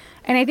into it.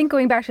 And I think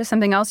going back to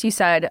something else you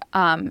said,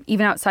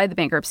 even outside the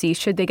bankruptcy,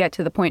 should they get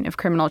to the point of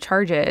criminal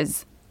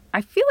charges,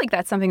 I feel like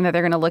that's something that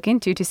they're going to look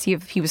into to see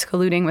if he was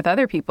colluding with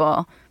other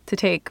people to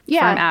take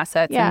firm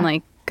assets and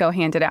like go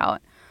hand it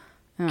out.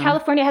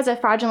 California has a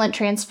fraudulent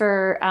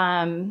transfer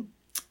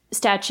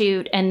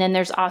statute, and then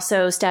there's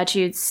also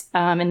statutes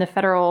in the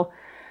federal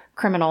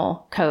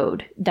criminal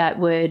code that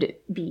would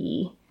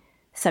be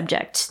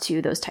subject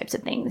to those types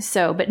of things.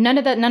 So, but none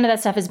of that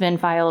stuff has been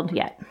filed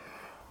yet.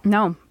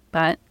 No,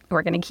 but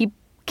we're going to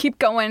keep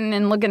going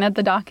and looking at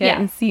the docket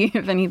and see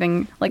if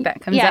anything like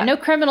that comes up. No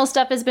criminal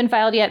stuff has been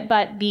filed yet,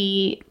 but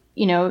the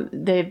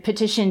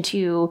petition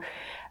to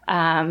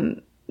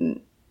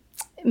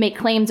make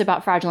claims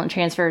about fraudulent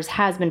transfers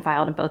has been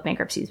filed in both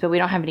bankruptcies, but we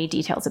don't have any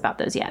details about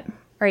those yet.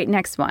 All right,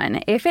 next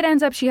one. If it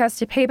ends up she has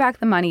to pay back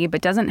the money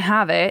but doesn't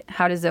have it,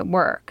 how does it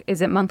work?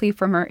 Is it monthly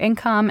from her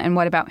income, and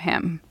what about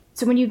him?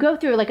 So when you go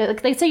through, like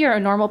say you're a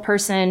normal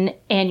person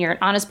and you're an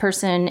honest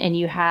person and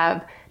you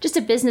have just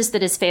a business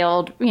that has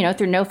failed,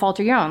 through no fault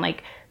of your own,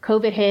 like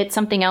COVID hit,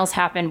 something else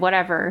happened,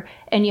 whatever,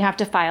 and you have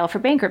to file for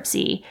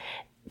bankruptcy.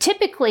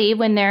 Typically,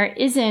 when there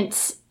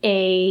isn't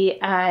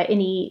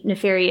any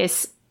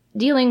nefarious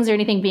dealings or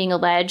anything being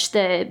alleged,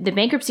 the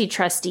bankruptcy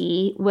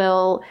trustee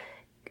will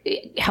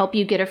help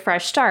you get a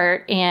fresh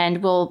start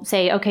and will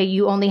say, okay,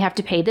 you only have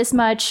to pay this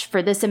much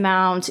for this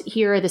amount.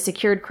 Here are the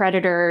secured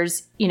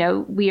creditors.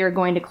 We are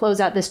going to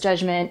close out this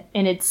judgment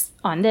and it's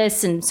on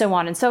this, and so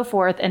on and so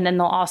forth. And then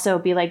they'll also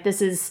be like,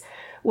 this is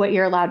what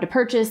you're allowed to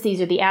purchase.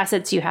 These are the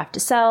assets you have to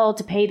sell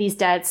to pay these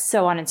debts,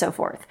 so on and so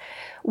forth.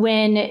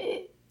 When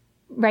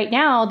right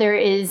now there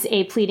is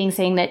a pleading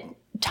saying that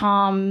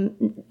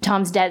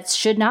Tom's debts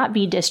should not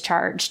be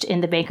discharged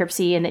in the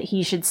bankruptcy and that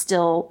he should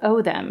still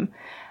owe them.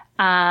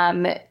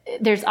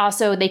 There's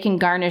also, they can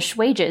garnish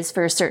wages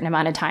for a certain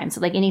amount of time.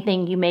 So like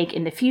anything you make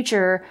in the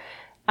future,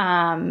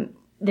 that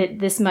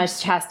this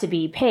much has to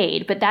be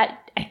paid. But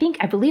that,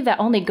 I believe that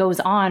only goes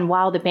on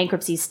while the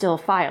bankruptcy is still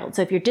filed.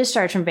 So if you're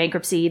discharged from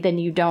bankruptcy, then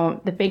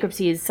the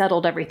bankruptcy has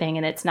settled everything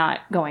and it's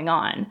not going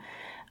on.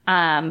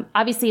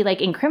 Obviously,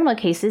 like in criminal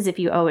cases, if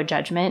you owe a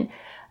judgment,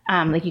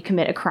 like you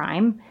commit a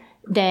crime,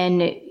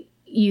 then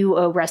you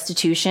owe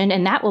restitution,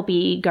 and that will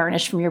be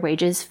garnished from your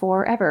wages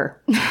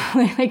forever,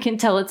 like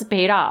until it's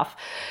paid off.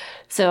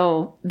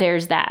 So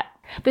there's that.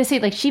 But say,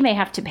 like, she may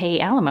have to pay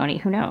alimony.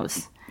 Who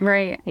knows?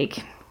 Right.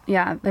 Like,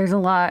 yeah, there's a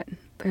lot.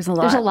 There's a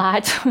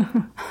lot.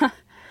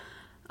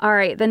 All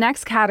right. The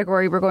next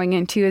category we're going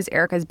into is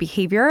Erika's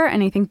behavior.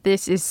 And I think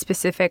this is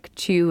specific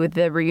to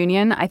the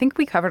reunion. I think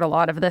we covered a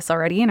lot of this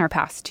already in our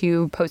past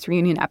 2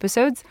 post-reunion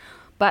episodes,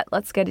 but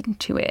let's get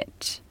into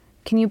it.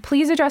 Can you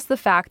please address the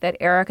fact that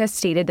Erika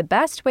stated the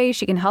best way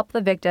she can help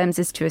the victims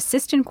is to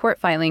assist in court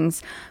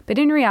filings, but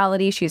in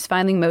reality, she is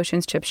filing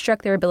motions to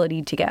obstruct their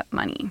ability to get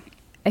money?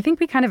 I think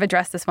we kind of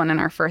addressed this one in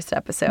our first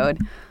episode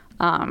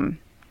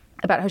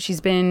about how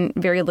she's been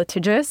very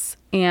litigious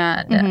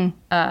and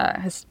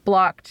has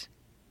blocked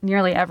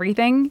nearly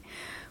everything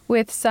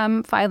with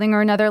some filing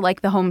or another,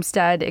 like the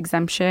homestead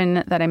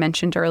exemption that I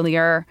mentioned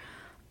earlier.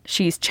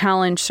 She's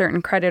challenged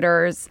certain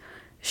creditors.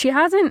 She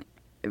hasn't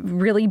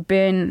really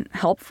been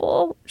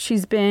helpful.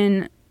 She's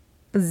been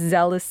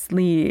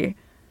zealously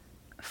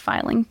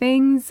filing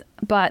things,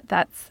 but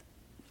that's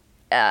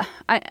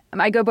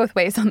I go both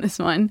ways on this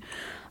one.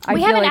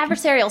 We have an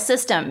adversarial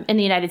system in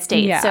the United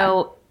States. Yeah.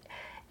 So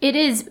it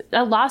is,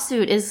 a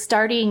lawsuit is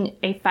starting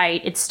a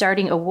fight. It's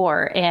starting a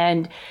war.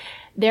 And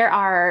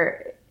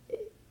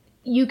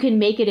you can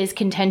make it as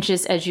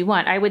contentious as you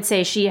want. I would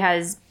say she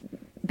has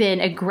been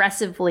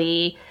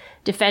aggressively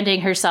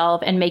defending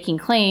herself and making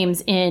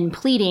claims in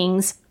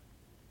pleadings.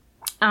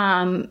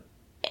 And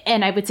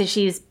I would say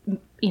she's,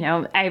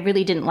 I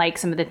really didn't like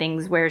some of the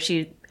things where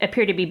she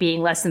appeared to be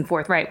being less than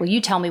forthright. Well,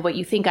 you tell me what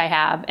you think I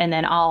have, and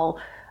then I'll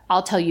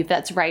tell you if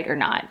that's right or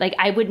not. Like,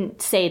 I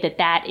wouldn't say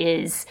that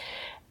is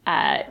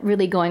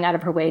really going out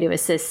of her way to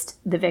assist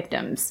the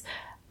victims.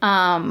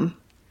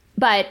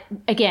 But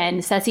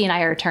again, Ceci and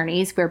I are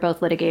attorneys. We're both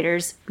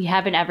litigators. We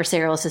have an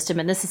adversarial system,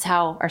 and this is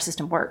how our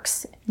system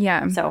works.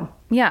 Yeah. So,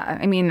 yeah,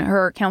 I mean,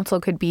 her counsel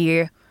could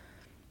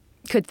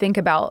think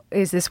about,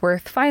 is this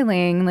worth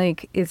filing?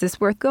 Like, is this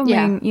worth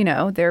going?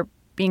 Yeah. They're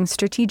being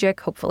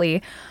strategic,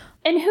 hopefully.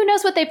 And who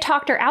knows what they've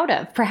talked her out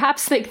of?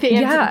 Perhaps we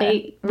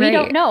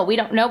don't know. We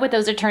don't know what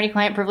those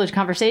attorney-client privilege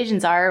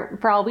conversations are.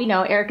 For all we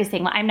know, Erika's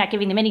saying, well, I'm not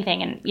giving them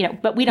anything.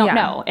 And, but we don't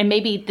know. And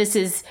maybe this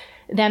is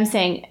them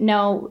saying,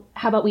 no,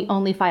 how about we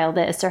only file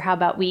this? Or how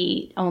about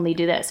we only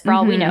do this? For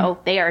all we know,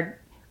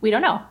 we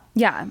don't know.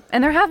 Yeah.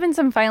 And there have been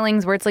some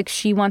filings where it's like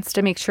she wants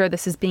to make sure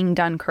this is being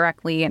done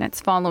correctly and it's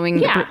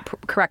following the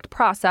correct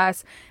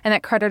process, and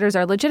that creditors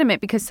are legitimate,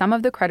 because some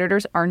of the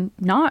creditors are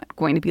not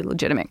going to be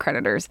legitimate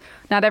creditors.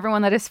 Not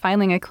everyone that is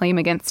filing a claim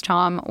against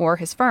Tom or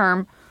his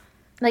firm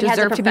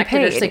deserve to be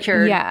paid. Or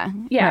secured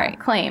right.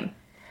 claim.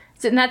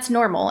 So, and that's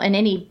normal in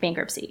any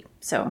bankruptcy.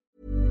 So.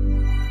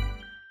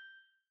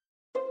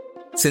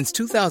 Since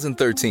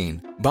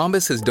 2013,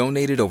 Bombas has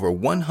donated over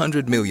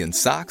 100 million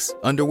socks,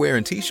 underwear,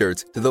 and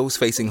T-shirts to those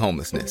facing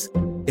homelessness.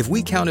 If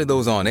we counted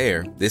those on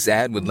air, this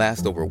ad would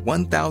last over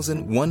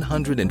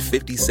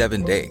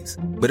 1,157 days.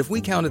 But if we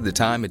counted the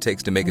time it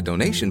takes to make a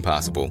donation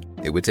possible,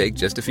 it would take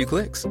just a few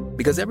clicks.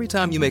 Because every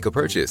time you make a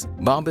purchase,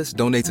 Bombas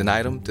donates an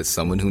item to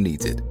someone who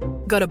needs it.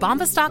 Go to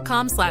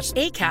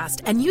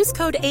bombas.com/ACAST and use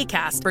code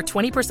ACAST for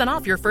 20%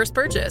 off your first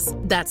purchase.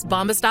 That's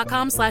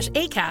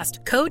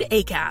bombas.com/ACAST, code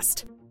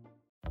ACAST.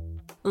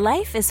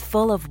 Life is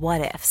full of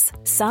what-ifs.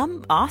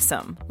 Some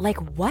awesome, like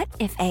what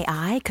if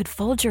AI could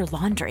fold your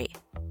laundry?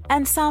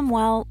 And some,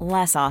 well,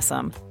 less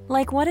awesome,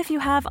 like what if you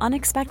have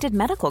unexpected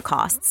medical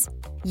costs?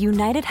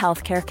 United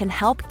Healthcare can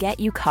help get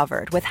you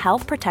covered with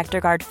Health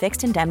Protector Guard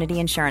fixed indemnity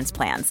insurance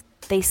plans.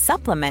 They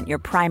supplement your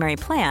primary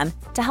plan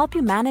to help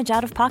you manage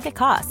out-of-pocket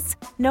costs.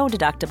 No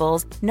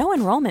deductibles, no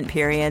enrollment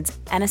periods,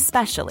 and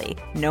especially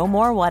no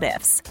more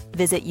what-ifs.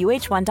 Visit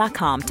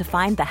uh1.com to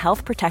find the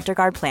Health Protector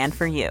Guard plan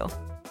for you.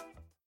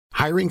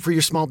 Hiring for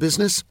your small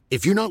business?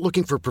 If you're not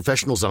looking for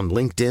professionals on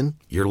LinkedIn,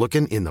 you're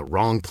looking in the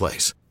wrong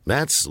place.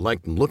 That's like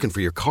looking for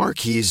your car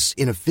keys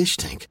in a fish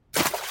tank.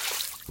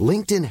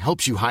 LinkedIn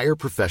helps you hire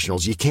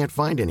professionals you can't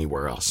find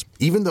anywhere else,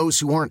 even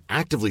those who aren't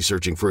actively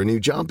searching for a new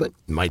job but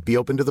might be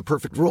open to the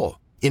perfect role.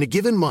 In a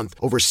given month,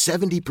 over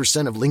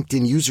 70% of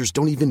LinkedIn users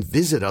don't even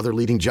visit other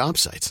leading job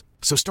sites.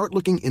 So start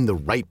looking in the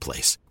right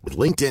place. With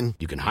LinkedIn,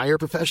 you can hire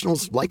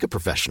professionals like a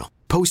professional.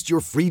 Post your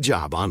free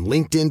job on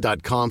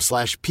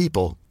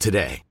linkedin.com/people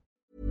today.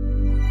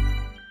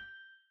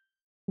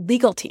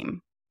 Legal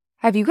team.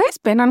 Have you guys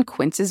been on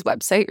Quince's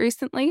website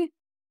recently?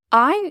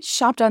 I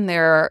shopped on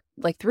there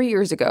like 3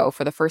 years ago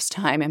for the first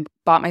time and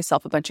bought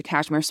myself a bunch of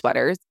cashmere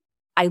sweaters.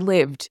 I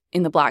lived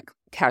in the black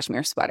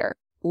cashmere sweater,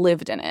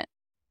 lived in it.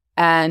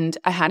 And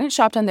I hadn't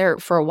shopped on there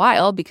for a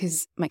while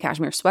because my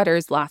cashmere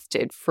sweaters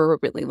lasted for a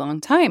really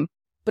long time.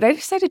 But I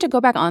decided to go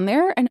back on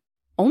there, and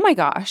oh my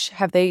gosh,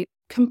 have they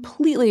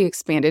completely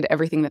expanded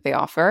everything that they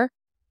offer.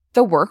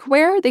 The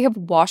workwear, they have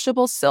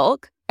washable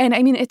silk. And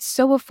I mean, it's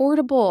so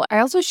affordable. I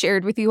also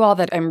shared with you all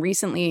that I'm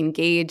recently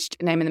engaged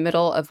and I'm in the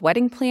middle of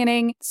wedding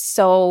planning.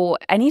 So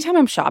anytime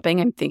I'm shopping,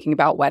 I'm thinking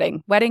about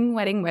wedding.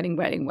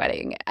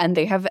 And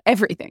they have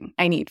everything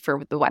I need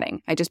for the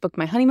wedding. I just booked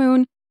my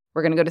honeymoon.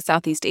 We're going to go to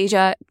Southeast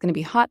Asia. It's going to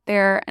be hot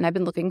there. And I've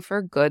been looking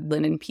for good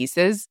linen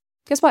pieces.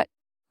 Guess what?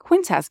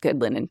 Quince has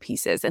good linen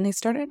pieces, and they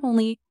start at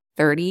only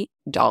 $30.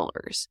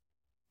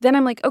 Then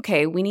I'm like,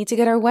 okay, we need to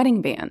get our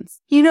wedding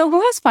bands. You know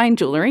who has fine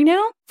jewelry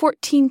now?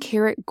 14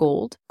 karat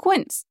gold.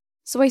 Quince.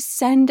 So I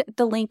send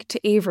the link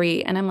to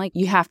Avery, and I'm like,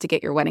 you have to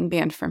get your wedding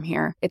band from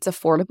here. It's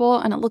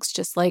affordable, and it looks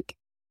just like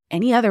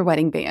any other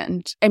wedding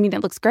band. I mean,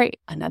 it looks great.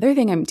 Another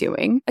thing I'm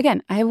doing,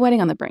 again, I have a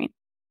wedding on the brain.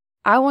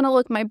 I want to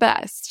look my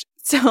best.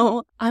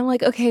 So I'm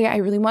like, okay, I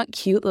really want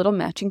cute little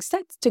matching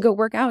sets to go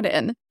work out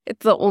in.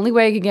 It's the only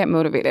way I can get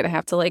motivated. I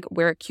have to like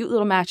wear a cute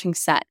little matching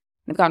set.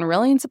 I've gotten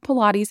really into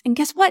Pilates, and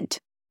guess what?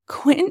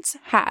 Quince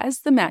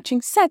has the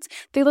matching sets.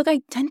 They look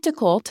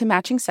identical to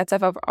matching sets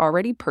I've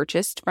already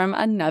purchased from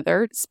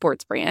another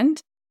sports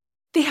brand.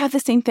 They have the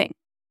same thing,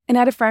 and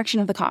at a fraction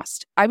of the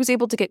cost. I was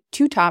able to get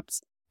 2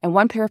 tops and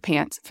 1 pair of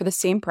pants for the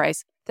same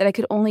price that I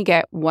could only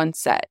get 1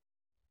 set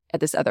at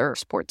this other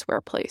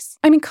sportswear place.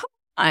 I mean, come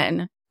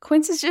on.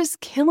 Quince is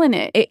just killing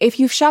it. If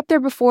you've shopped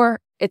there before,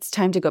 it's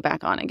time to go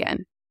back on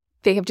again.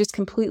 They have just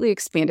completely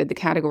expanded the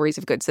categories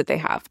of goods that they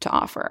have to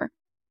offer.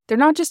 They're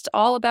not just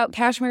all about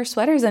cashmere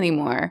sweaters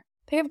anymore.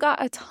 They have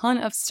got a ton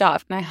of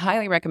stuff, and I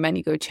highly recommend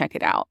you go check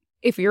it out.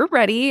 If you're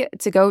ready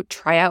to go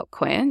try out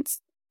Quince,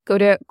 go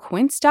to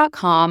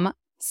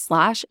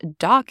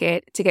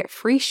quince.com/docket to get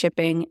free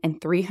shipping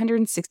and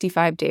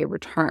 365-day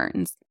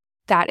returns.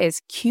 That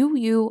is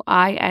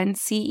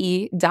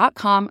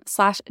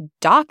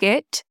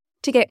QUINCE.com/docket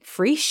to get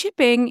free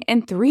shipping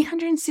and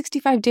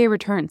 365-day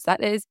returns.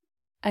 That is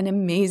an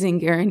amazing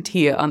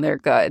guarantee on their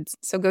goods.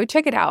 So go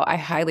check it out. I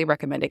highly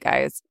recommend it,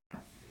 guys.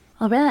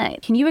 All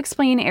right. Can you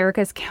explain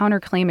Erika's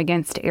counterclaim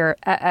against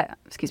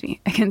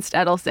against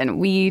Edelson?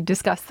 We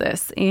discussed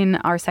this in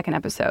our second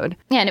episode.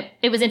 Yeah, and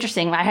it was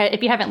interesting.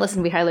 If you haven't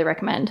listened, we highly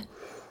recommend.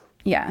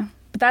 Yeah,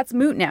 but that's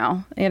moot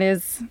now. It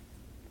is.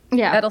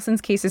 Yeah, Edelson's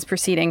case is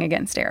proceeding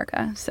against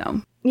Erika.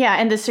 So yeah,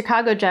 and the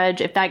Chicago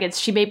judge,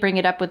 she may bring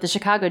it up with the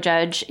Chicago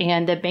judge,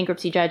 and the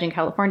bankruptcy judge in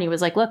California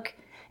was like, look,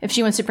 if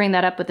she wants to bring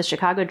that up with the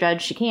Chicago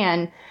judge, she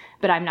can,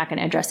 but I'm not going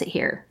to address it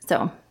here.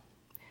 So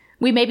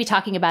we may be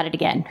talking about it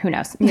again. Who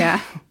knows?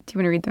 Yeah. Do you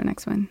want to read the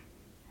next one?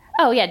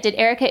 Oh, yeah. Did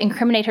Erika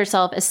incriminate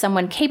herself as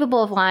someone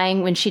capable of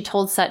lying when she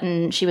told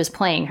Sutton she was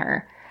playing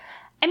her?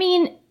 I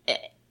mean,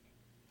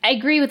 I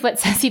agree with what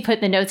Ceci put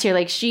in the notes here.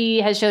 Like,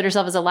 she has showed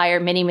herself as a liar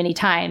many, many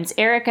times.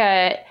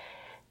 Erika,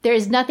 there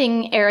is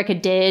nothing Erika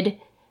did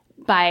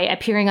by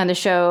appearing on the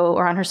show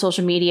or on her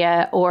social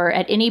media or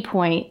at any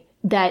point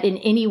that in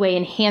any way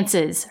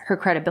enhances her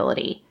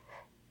credibility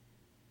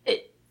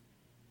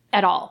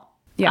at all.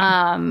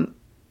 Yeah.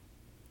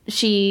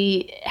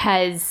 She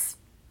has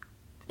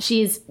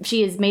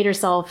made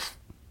herself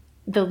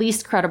the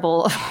least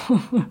credible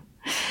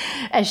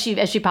as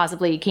she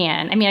possibly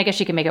can. I mean, I guess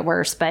she can make it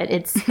worse, but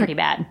it's pretty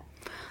bad.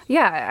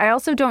 Yeah. I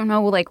also don't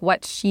know like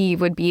what she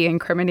would be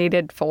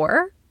incriminated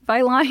for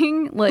by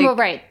lying. Like, well,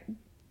 right.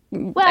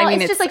 Well, I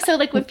mean, it's just like, so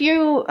like if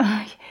you,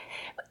 I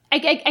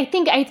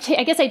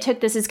guess I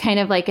took this as kind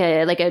of like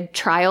a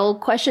trial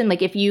question.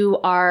 Like if you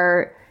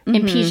are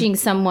impeaching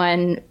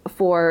someone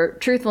for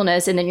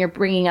truthfulness and then you're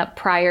bringing up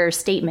prior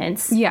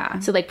statements. Yeah.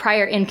 So like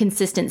prior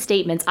inconsistent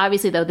statements,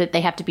 obviously though that they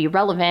have to be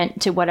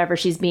relevant to whatever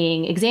she's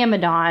being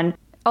examined on.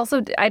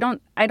 Also, I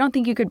don't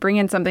think you could bring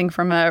in something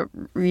from a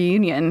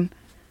reunion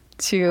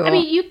to. I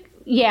mean,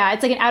 yeah,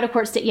 it's like an out of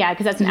court statement. Yeah,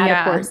 because that's an out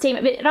of court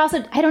statement. But it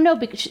also, I don't know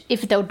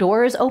if the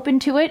door is open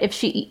to it.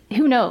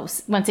 Who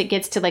knows once it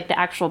gets to like the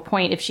actual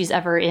point if she's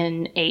ever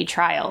in a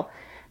trial.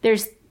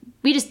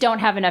 We just don't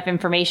have enough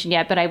information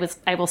yet. But I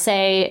will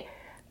say,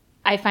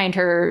 I find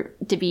her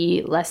to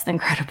be less than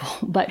credible.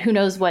 But who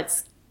knows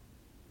what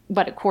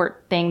a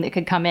court thing that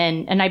could come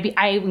in. And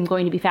I am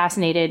going to be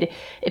fascinated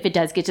if it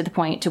does get to the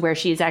point to where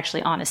she is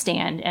actually on a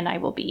stand, and I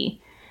will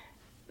be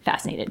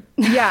fascinated.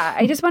 Yeah,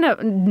 I just want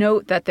to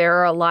note that there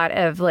are a lot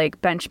of like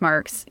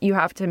benchmarks you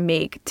have to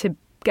make to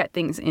get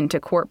things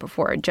into court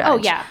before a judge. Oh,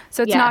 yeah.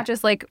 So it's not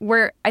just like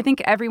I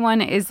think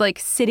everyone is like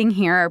sitting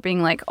here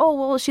being like, oh,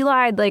 well, she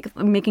lied, like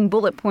making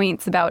bullet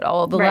points about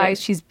all the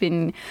lies she's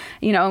been,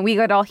 we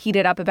got all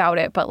heated up about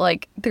it. But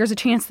like there's a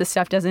chance this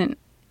stuff doesn't,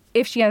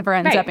 if she ever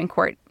ends up in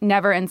court,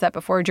 never ends up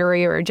before a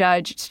jury or a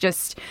judge. It's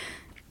just,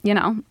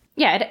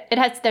 Yeah, there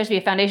has to be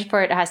a foundation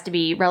for it. It has to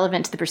be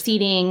relevant to the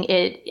proceeding.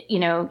 It,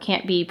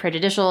 can't be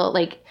prejudicial.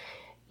 Like,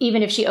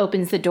 even if she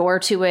opens the door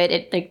to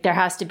it, there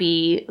has to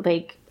be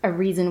like a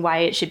reason why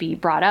it should be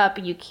brought up.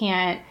 You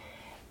can't,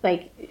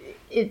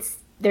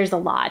 there's a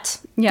lot.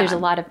 Yeah. There's a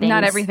lot of things.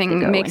 Not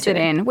everything makes it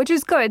in, which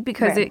is good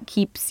because it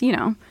keeps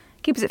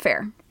it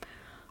fair.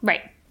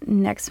 Right.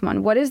 Next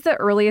one. What is the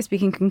earliest we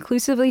can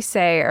conclusively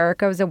say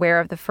Erika was aware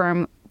of the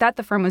firm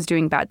was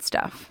doing bad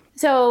stuff?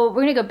 So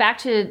we're going to go back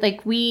to,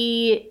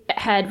 we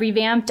had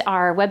revamped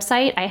our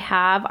website. I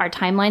have our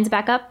timelines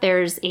back up.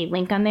 There's a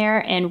link on there,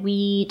 and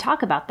we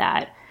talk about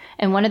that.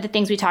 And one of the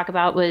things we talk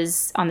about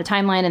was on the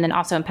timeline, and then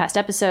also in past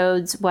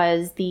episodes,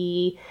 was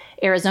the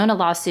Arizona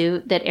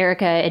lawsuit that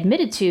Erika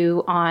admitted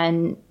to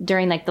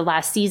during the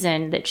last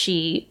season, that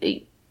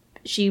she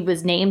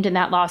was named in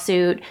that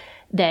lawsuit,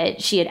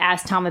 that she had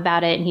asked Tom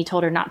about it and he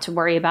told her not to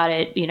worry about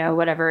it,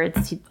 whatever,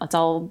 it's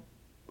all,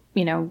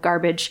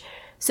 garbage.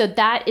 So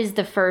that is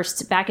the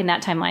first, back in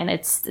that timeline,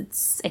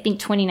 it's I think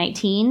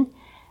 2019.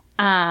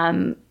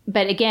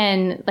 But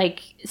again,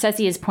 like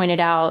Ceci has pointed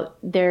out,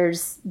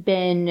 there's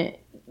been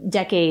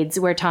decades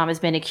where Tom has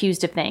been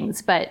accused of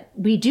things, but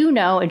we do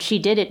know, and she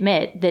did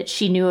admit that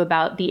she knew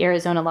about the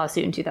Arizona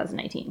lawsuit in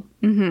 2019.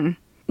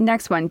 Mm-hmm.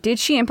 Next one. Did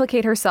she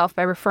implicate herself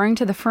by referring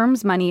to the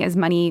firm's money as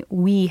money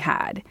we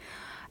had?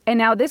 And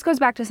now this goes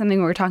back to something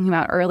we were talking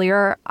about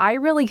earlier. I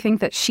really think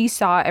that she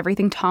saw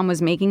everything Tom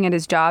was making at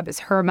his job as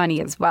her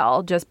money as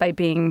well, just by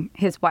being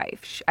his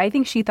wife. I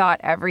think she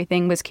thought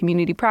everything was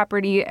community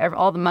property.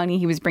 All the money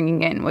he was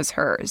bringing in was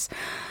hers.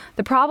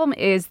 The problem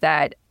is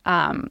that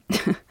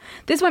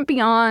this went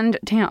beyond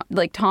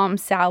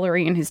Tom's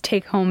salary and his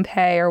take-home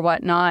pay or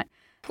whatnot.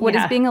 What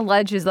is being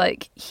alleged is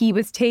he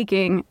was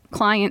taking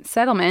client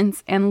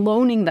settlements and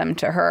loaning them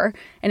to her,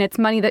 and it's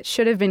money that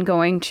should have been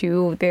going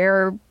to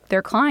their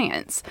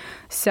clients.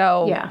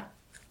 So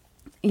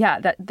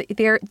that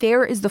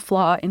there is the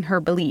flaw in her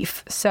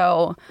belief.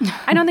 So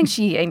I don't think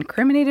she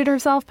incriminated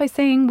herself by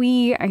saying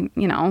we.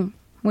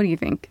 What do you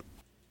think?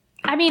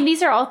 I mean,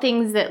 these are all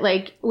things that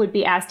would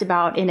be asked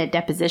about in a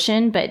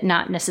deposition, but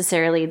not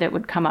necessarily that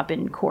would come up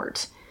in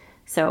court.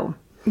 So.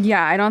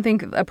 Yeah, I don't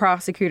think a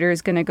prosecutor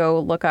is going to go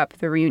look up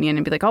the reunion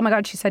and be like, oh my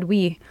God, she said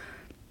we.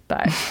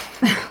 But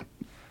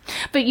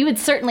but you would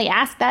certainly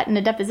ask that in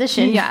a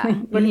deposition. Yeah.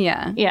 But,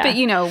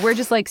 we're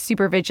just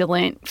super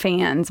vigilant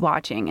fans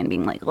watching and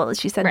being like, well,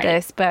 she said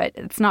this, but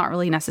it's not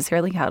really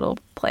necessarily how it'll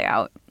play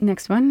out.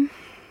 Next one.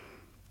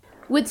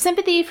 Would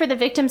sympathy for the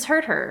victims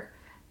hurt her?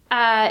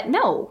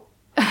 No.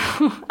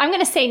 I'm going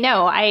to say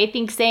no. I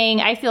think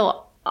saying I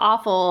feel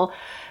awful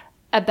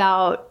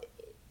about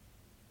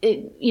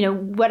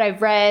what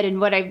I've read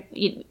and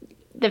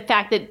the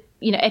fact that,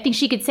 I think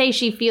she could say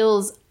she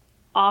feels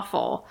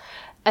awful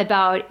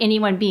about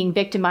anyone being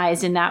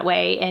victimized in that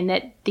way, and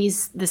that the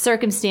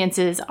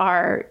circumstances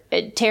are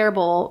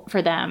terrible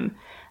for them,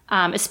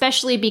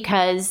 especially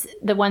because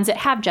the ones that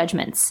have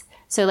judgments.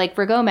 So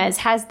for Gomez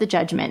has the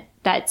judgment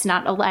that's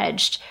not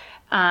alleged.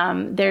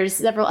 There's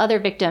several other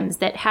victims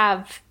that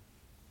have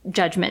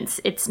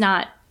judgments. It's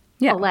not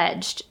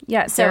alleged.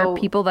 Yeah, so there are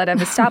people that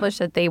have established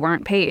that they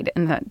weren't paid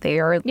and that they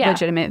are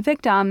legitimate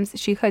victims.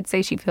 She could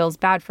say she feels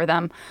bad for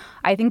them.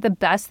 I think the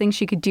best thing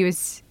she could do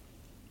is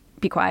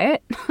be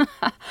quiet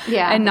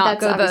and not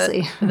go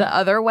the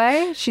other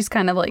way. She's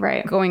kind of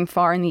going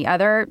far in the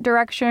other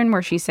direction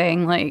where she's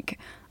saying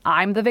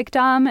I'm the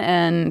victim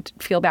and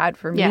feel bad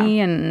for me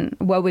and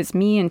woe is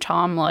me and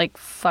Tom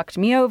fucked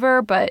me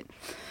over. But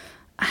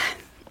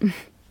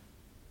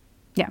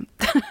yeah.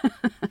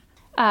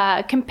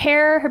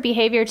 Compare her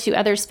behavior to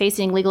others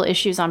facing legal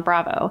issues on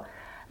Bravo.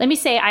 Let me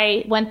say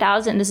I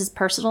 1,000, this is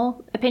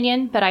personal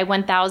opinion, but I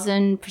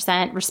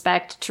 1,000%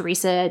 respect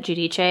Teresa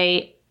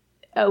Giudice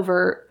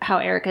over how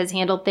Erika has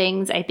handled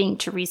things. I think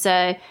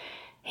Teresa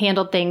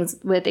handled things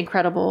with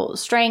incredible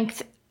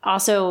strength.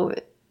 Also,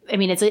 I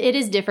mean, it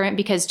is different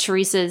because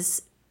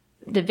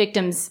the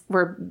victims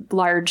were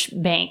large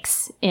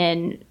banks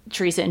in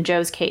Teresa and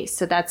Joe's case.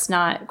 So that's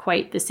not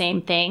quite the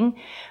same thing.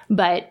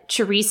 But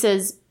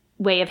Teresa's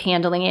way of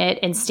handling it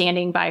and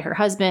standing by her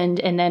husband,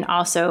 and then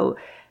also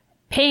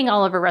paying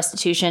all of her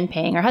restitution,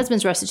 paying her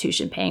husband's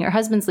restitution, paying her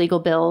husband's legal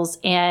bills.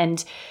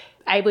 And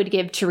I would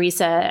give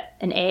Teresa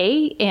an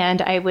A.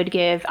 And I would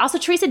also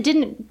Teresa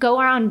didn't go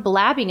around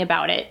blabbing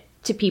about it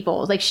to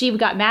people. She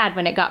got mad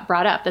when it got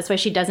brought up. That's why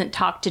she doesn't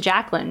talk to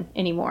Jacqueline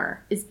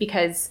anymore, is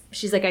because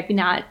she's I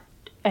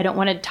don't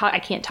want to talk. I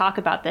can't talk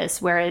about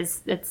this.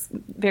 Whereas it's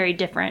very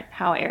different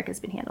how Erika's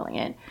been handling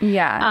it.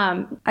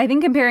 Yeah. I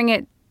think comparing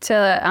it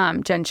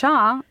to Jen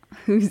Shah,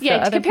 who's the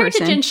other compared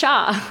person, to Jen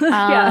Shah.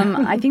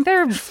 I think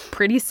they're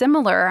pretty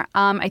similar.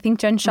 I think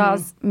Jen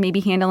Shah's maybe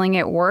handling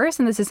it worse,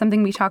 and this is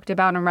something we talked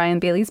about on Ryan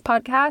Bailey's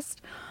podcast,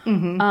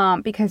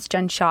 because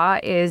Jen Shah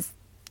is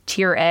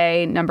tier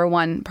A, number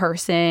one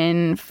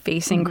person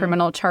facing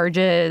criminal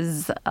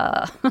charges,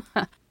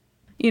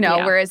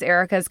 whereas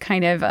Erika's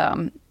kind of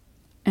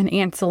an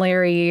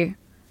ancillary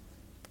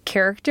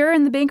character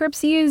in the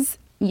bankruptcies.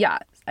 Yeah.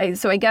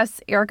 So I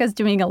guess Erika's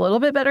doing a little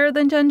bit better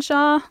than Jen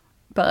Shah,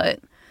 but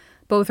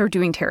both are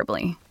doing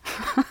terribly.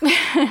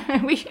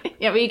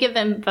 we give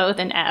them both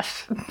an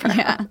F.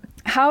 Yeah.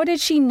 How did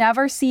she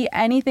never see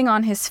anything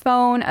on his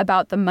phone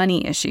about the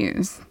money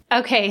issues?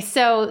 Okay,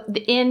 so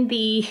in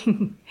the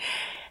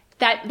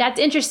that's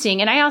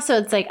interesting, and I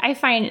also I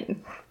find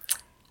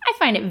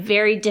it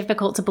very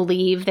difficult to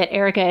believe that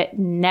Erika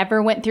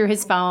never went through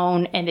his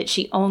phone and that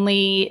she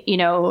only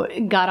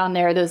got on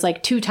there those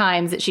 2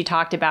 times that she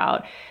talked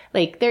about.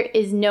 There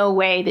is no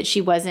way that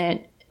she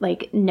wasn't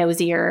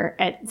nosier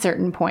at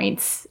certain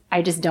points.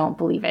 I just don't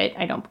believe it.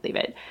 I don't believe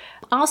it.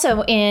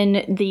 Also,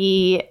 in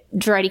the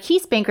Girardi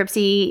Keese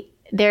bankruptcy,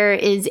 there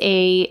is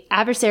a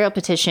adversarial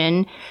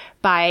petition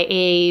by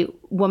a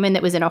woman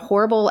that was in a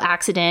horrible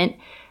accident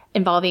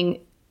involving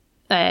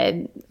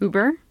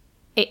Uber.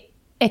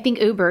 I think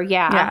Uber,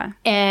 yeah.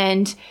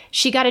 And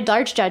she got a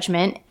large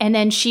judgment, and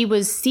then she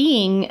was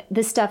seeing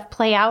this stuff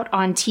play out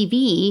on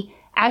TV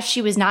as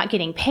she was not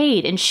getting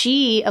paid. And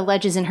she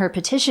alleges in her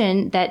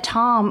petition that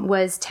Tom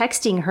was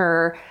texting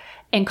her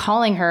and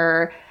calling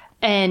her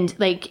and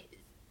like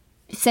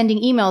sending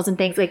emails and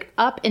things like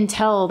up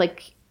until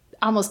like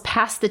almost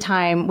past the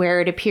time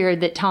where it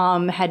appeared that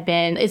Tom had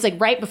been, it's like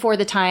right before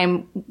the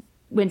time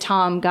when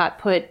Tom got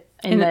put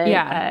in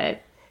the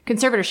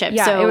conservatorship.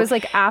 Yeah, so it was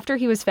like after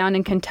he was found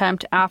in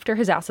contempt, after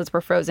his assets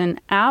were frozen,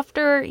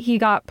 after he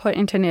got put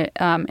into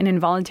an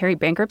involuntary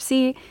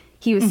bankruptcy,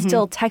 he was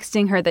still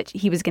texting her that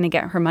he was going to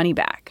get her money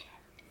back.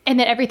 And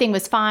that everything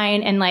was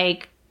fine. And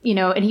like, you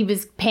know, and he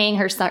was paying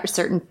her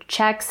certain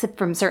checks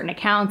from certain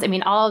accounts. I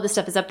mean, all of this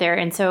stuff is up there.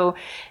 And so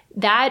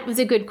that was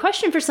a good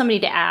question for somebody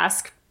to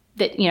ask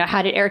that, you know,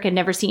 how did Erika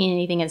never see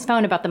anything in his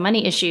phone about the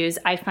money issues?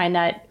 I find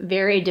that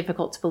very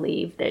difficult to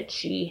believe that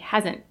she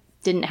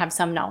didn't have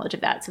some knowledge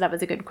of that. So that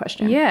was a good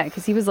question. Yeah,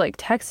 because he was like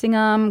texting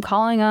him,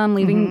 calling him,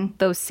 leaving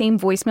those same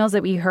voicemails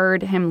that we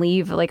heard him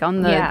leave like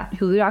on the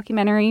Hulu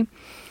documentary.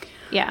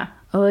 Yeah.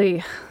 Oh,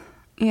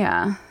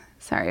 yeah.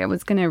 Sorry, I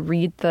was going to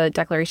read the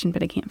declaration,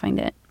 but I can't find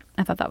it.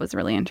 I thought that was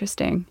really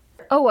interesting.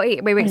 Oh,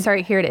 wait.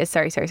 Sorry, here it is.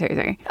 Sorry.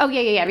 Oh,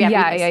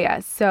 yeah.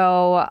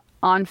 So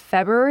on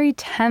February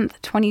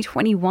 10th,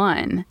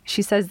 2021,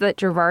 she says that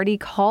Girardi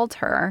called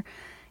her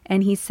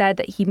and he said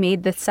that he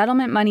made the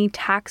settlement money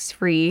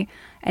tax-free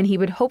and he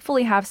would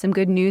hopefully have some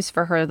good news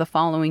for her the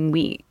following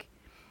week.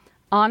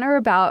 On or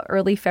about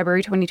early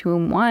February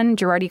 2021,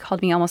 Girardi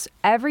called me almost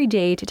every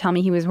day to tell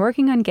me he was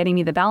working on getting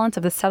me the balance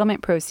of the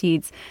settlement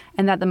proceeds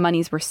and that the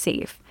monies were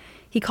safe.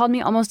 He called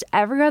me almost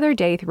every other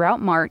day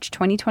throughout March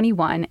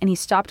 2021, and he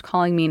stopped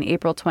calling me in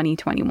April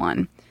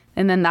 2021.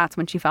 And then that's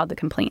when she filed the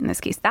complaint in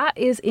this case. That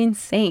is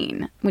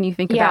insane when you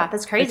think about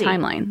that's crazy. The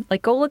timeline.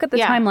 Like, go look at the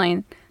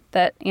timeline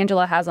that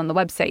Angela has on the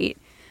website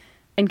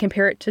and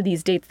compare it to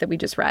these dates that we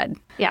just read.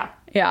 Yeah.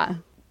 Yeah.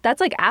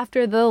 That's like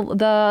after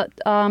the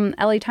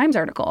LA Times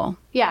article.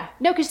 Yeah.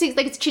 No, because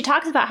she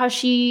talks about how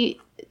she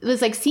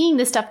was like seeing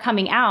this stuff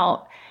coming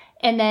out,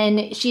 and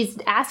then she's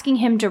asking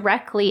him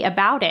directly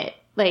about it.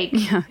 Like,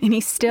 yeah, and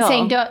he's still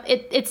saying, "Don't."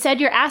 It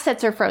said your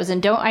assets are frozen.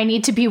 Don't I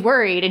need to be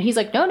worried? And he's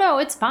like, "No,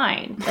 it's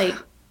fine." Like,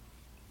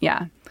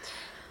 yeah.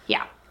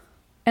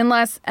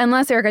 Unless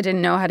Erika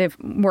didn't know how to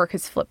work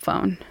his flip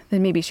phone,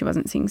 then maybe she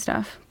wasn't seeing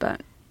stuff.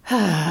 But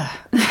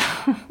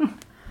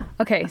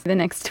okay, the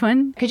next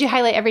one. Could you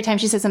highlight every time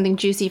she says something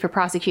juicy for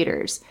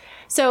prosecutors?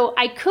 So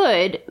I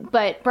could,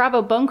 but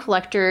Bravo Bone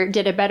Collector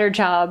did a better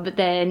job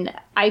than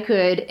I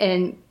could,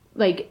 and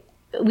like.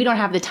 We don't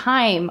have the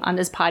time on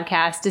this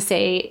podcast to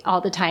say all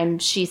the time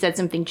she said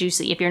something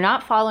juicy. If you're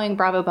not following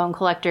Bravo Bone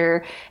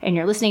Collector and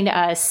you're listening to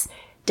us,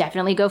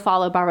 definitely go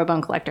follow Bravo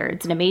Bone Collector.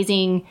 It's an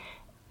amazing,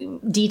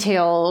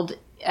 detailed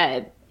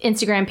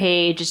Instagram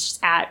page. It's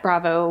just at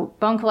Bravo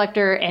Bone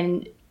Collector,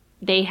 and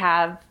they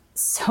have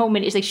so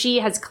many. It's like she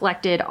has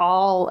collected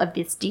all of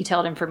this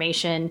detailed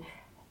information,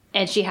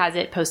 and she has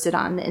it posted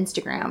on the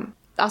Instagram.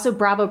 Also,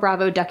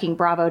 Bravo Ducking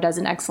Bravo does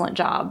an excellent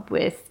job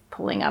with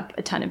pulling up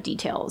a ton of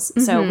details.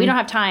 So we don't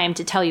have time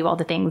to tell you all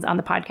the things on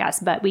the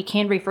podcast, but we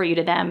can refer you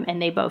to them,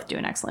 and they both do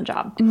an excellent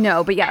job.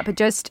 No, but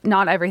just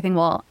not everything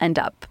will end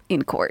up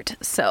in court.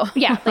 So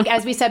yeah, like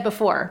as we said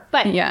before.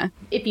 But yeah,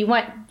 if you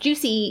want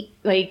juicy,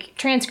 like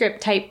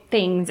transcript type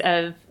things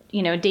of,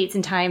 you know, dates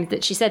and times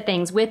that she said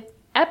things with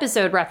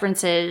episode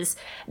references,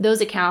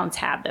 those accounts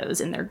have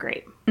those, and they're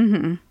great.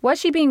 Was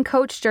she being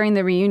coached during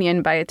the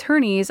reunion by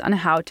attorneys on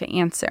how to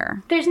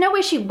answer? There's no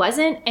way she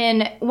wasn't.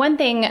 And one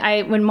thing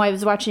when I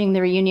was watching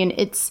the reunion,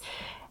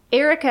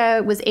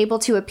 Erika was able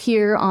to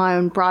appear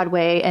on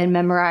Broadway and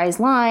memorize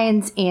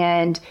lines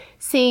and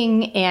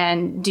sing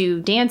and do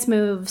dance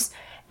moves.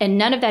 And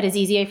none of that is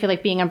easy. I feel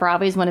like being on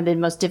Broadway is one of the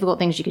most difficult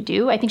things you could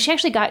do. I think she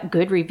actually got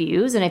good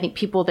reviews. And I think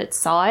people that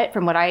saw it,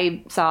 from what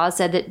I saw,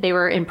 said that they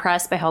were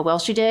impressed by how well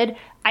she did.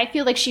 I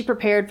feel like she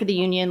prepared for the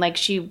union like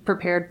she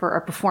prepared for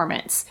a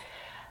performance.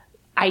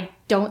 I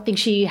don't think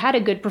she had a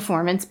good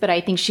performance, but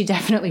I think she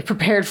definitely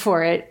prepared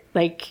for it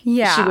like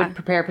she would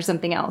prepare for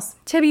something else.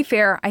 To be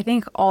fair, I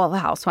think all the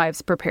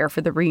housewives prepare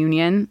for the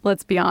reunion.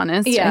 Let's be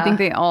honest. Yeah. I think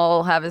they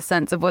all have a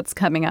sense of what's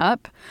coming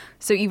up.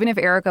 So even if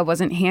Erika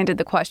wasn't handed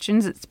the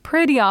questions, it's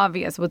pretty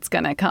obvious what's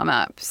going to come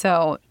up.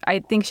 So I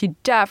think she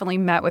definitely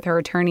met with her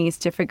attorneys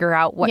to figure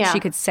out what she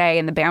could say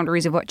and the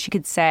boundaries of what she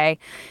could say,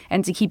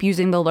 and to keep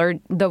using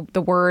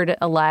the word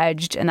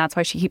alleged. And that's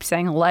why she keeps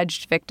saying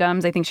alleged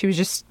victims. I think she was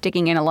just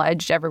sticking in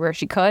alleged everywhere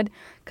she could,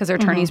 because her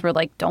attorneys were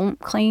like, don't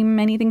claim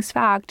anything's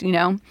fact, you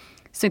know?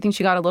 So I think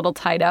she got a little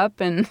tied up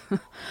and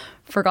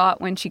forgot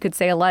when she could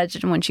say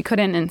alleged and when she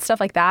couldn't and stuff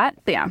like that.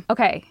 But yeah.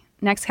 Okay.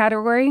 Next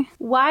category.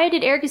 Why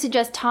did Erika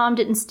suggest Tom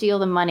didn't steal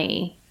the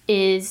money?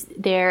 Is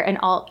there an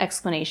alt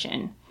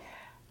explanation?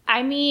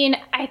 I mean,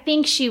 I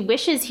think she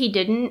wishes he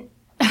didn't.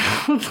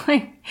 And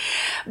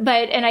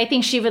I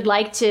think she would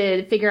like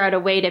to figure out a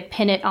way to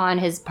pin it on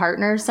his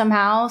partner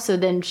somehow, so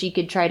then she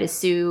could try to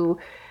sue.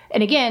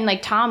 And again,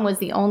 like, Tom was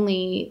the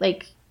only,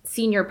 like,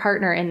 senior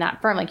partner in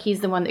that firm. Like, he's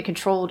the one that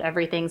controlled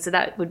everything. So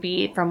that would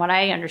be, from what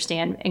I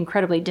understand,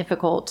 incredibly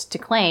difficult to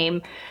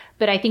claim.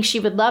 But I think she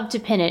would love to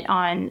pin it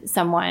on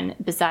someone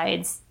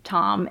besides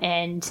Tom.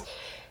 And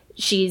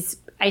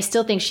I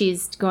still think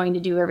she's going to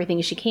do everything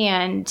she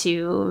can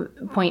to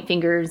point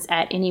fingers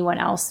at anyone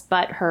else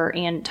but her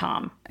and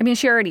Tom. I mean,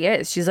 she already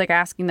is. She's like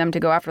asking them to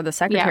go after the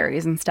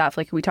secretaries and stuff,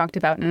 like we talked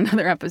about in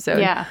another episode.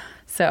 Yeah.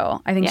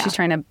 So I think she's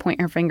trying to point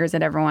her fingers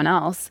at everyone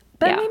else.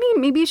 But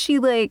maybe she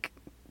like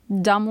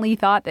dumbly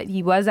thought that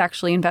he was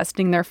actually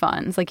investing their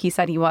funds, like he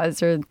said he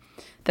was, or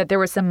that there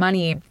was some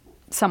money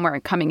somewhere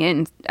coming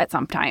in at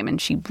some time,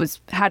 and she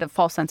had a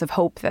false sense of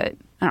hope that,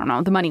 I don't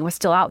know, the money was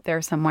still out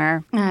there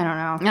somewhere. I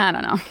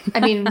don't know. I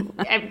mean,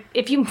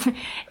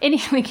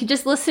 we can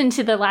just listen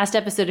to the last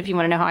episode if you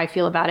want to know how I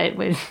feel about it.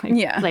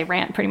 I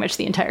rant pretty much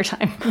the entire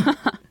time.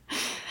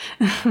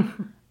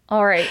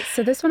 All right.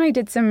 So this one I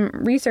did some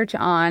research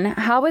on.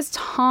 How is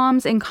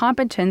Tom's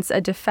incompetence a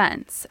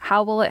defense?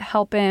 How will it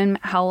help him?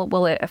 How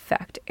will it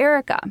affect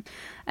Erika?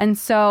 And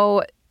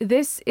so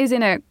this is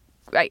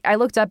I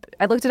looked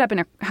it up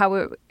in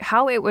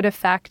how it would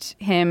affect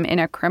him in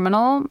a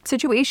criminal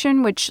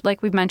situation, which,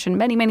 like we've mentioned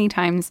many, many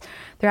times,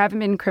 there haven't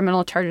been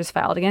criminal charges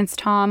filed against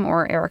Tom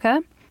or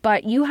Erika.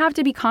 But you have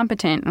to be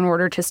competent in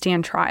order to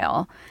stand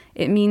trial.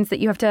 It means that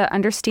you have to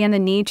understand the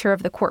nature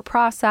of the court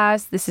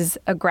process. This is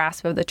a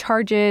grasp of the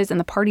charges and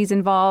the parties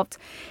involved.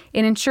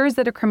 It ensures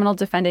that a criminal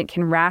defendant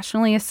can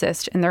rationally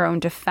assist in their own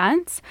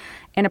defense,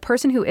 and a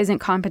person who isn't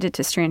competent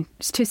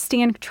to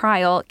stand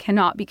trial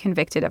cannot be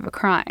convicted of a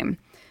crime.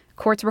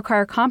 Courts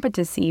require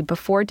competency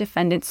before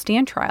defendants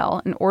stand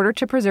trial in order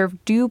to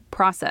preserve due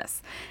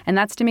process, and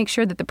that's to make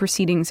sure that the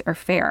proceedings are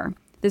fair.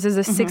 This is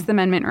a Sixth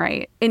Amendment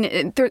right.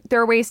 And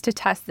there are ways to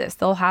test this.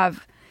 They'll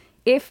have,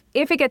 if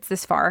it gets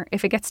this far,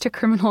 if it gets to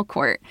criminal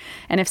court,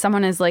 and if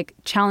someone is like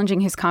challenging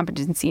his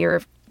competency, or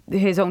if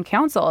his own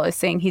counsel is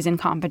saying he's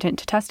incompetent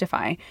to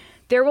testify,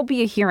 there will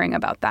be a hearing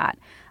about that.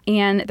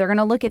 And they're going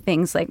to look at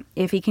things like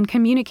if he can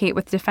communicate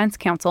with defense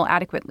counsel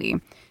adequately,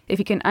 if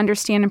he can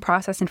understand and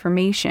process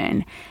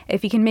information,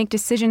 if he can make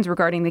decisions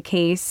regarding the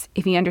case,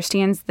 if he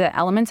understands the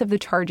elements of the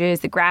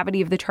charges, the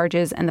gravity of the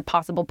charges, and the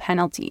possible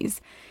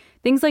penalties.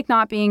 Things like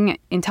not being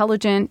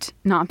intelligent,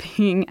 not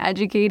being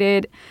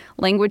educated,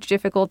 language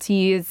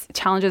difficulties,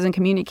 challenges in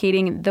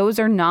communicating, those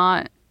are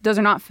not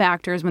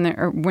factors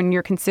when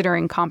you're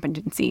considering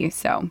competency.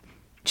 So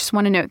just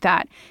want to note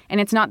that. And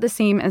it's not the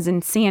same as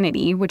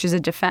insanity, which is a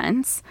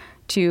defense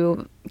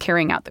to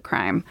carrying out the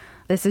crime.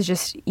 This is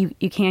just,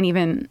 you can't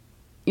even,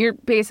 you're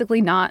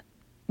basically not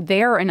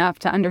there enough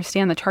to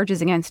understand the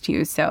charges against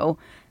you. So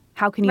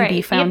how can you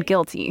be found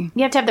guilty?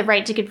 You have to have the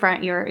right to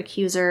confront your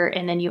accuser,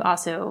 and then you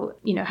also,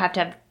 have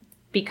to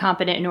be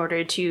competent in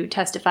order to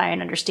testify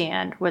and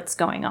understand what's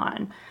going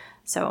on.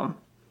 So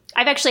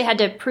I've actually had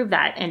to prove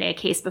that in a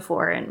case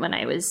before, and when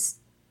I was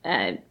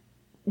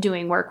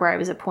doing work where I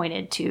was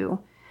appointed to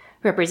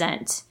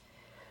represent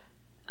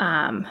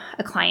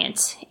a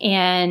client,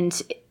 and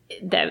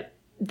that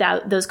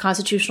those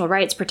constitutional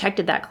rights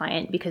protected that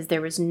client because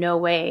there was no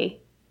way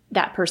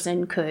that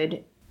person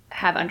could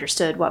have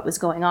understood what was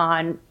going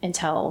on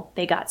until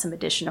they got some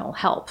additional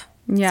help.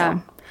 Yeah.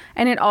 So.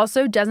 And it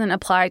also doesn't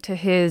apply to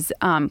his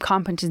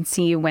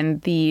competency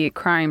when the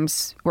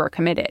crimes were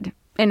committed.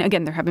 And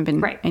again, there haven't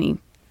been any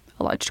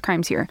alleged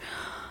crimes here.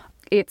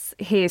 It's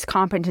his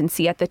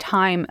competency at the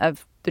time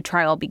of the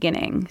trial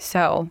beginning.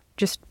 So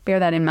just bear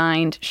that in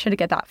mind. Should it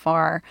get that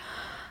far.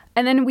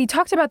 And then we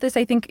talked about this,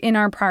 I think, in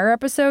our prior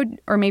episode,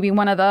 or maybe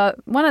one of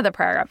the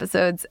prior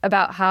episodes,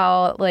 about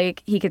how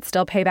like he could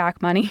still pay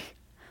back money.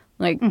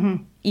 Like,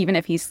 even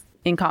if he's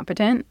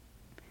incompetent,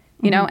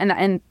 you know,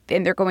 and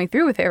they're going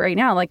through with it right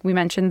now. Like we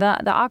mentioned,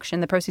 the auction,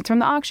 the proceeds from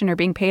the auction are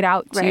being paid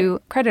out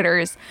to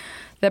creditors.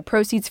 The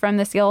proceeds from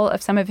the sale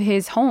of some of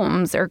his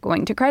homes are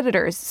going to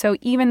creditors. So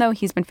even though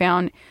he's been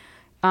found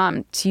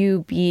to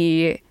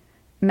be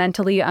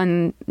mentally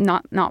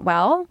not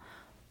well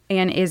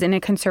and is in a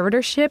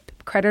conservatorship,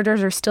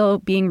 creditors are still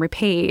being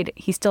repaid.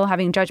 He's still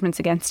having judgments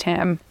against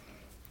him.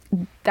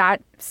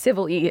 That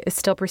civilly is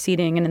still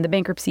proceeding, and in the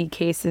bankruptcy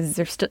cases,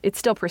 it's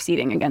still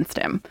proceeding against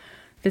him.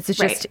 This is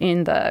just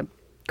in the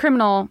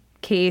criminal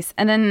case.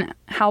 And then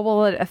how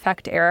will it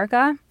affect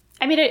Erika?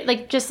 I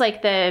mean, just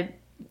like the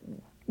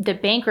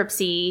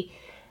bankruptcy,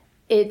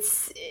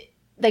 it's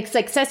like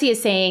Ceci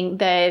is saying,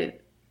 the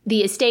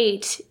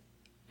estate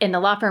and the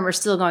law firm are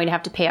still going to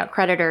have to pay out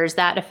creditors.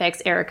 That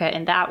affects Erika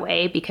in that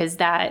way because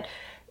that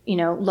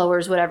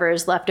lowers whatever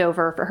is left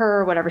over for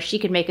her, whatever she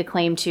could make a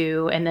claim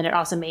to. And then it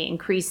also may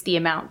increase the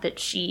amount that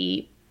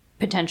she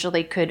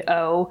potentially could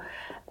owe.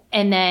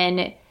 And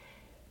then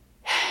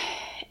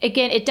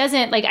again, it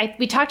doesn't, I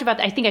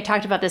think I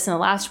talked about this in the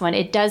last one.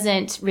 It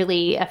doesn't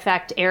really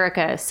affect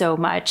Erika so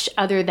much,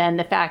 other than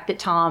the fact that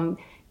Tom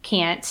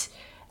can't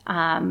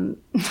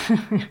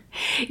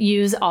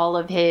use all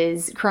of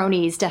his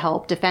cronies to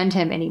help defend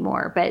him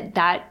anymore. But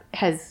that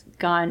has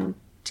gone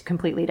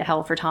completely to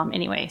hell for Tom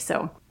anyway.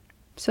 So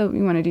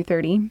you want to do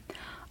 30?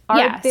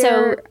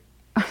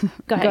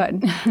 Go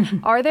ahead.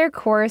 Good. Are there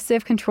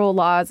coercive control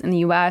laws in the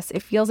U.S.?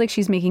 It feels like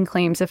she's making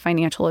claims of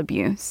financial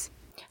abuse.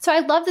 So I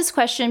love this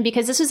question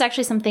because this was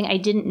actually something I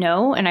didn't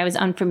know and I was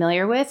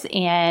unfamiliar with,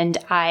 and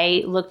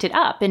I looked it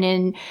up.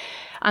 And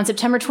on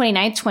September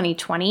 29th,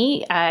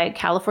 2020,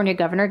 California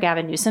Governor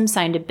Gavin Newsom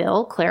signed a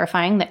bill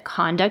clarifying that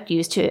conduct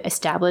used to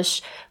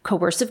establish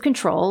coercive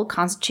control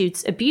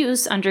constitutes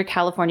abuse under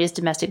California's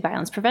Domestic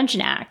Violence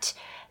Prevention Act.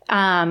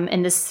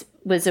 And this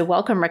was a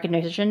welcome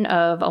recognition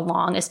of a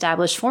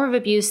long-established form of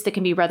abuse that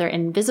can be rather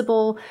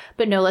invisible,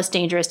 but no less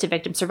dangerous to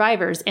victim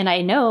survivors. And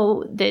I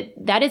know that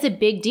that is a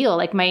big deal.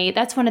 Like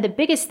that's one of the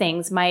biggest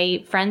things.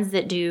 My friends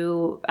that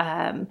do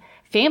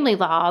family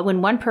law,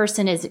 when one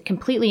person is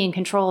completely in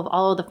control of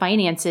all of the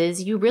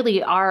finances, you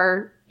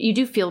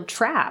do feel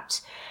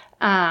trapped.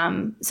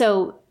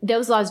 So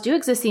those laws do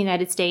exist in the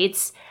United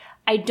States.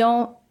 I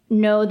don't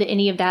know that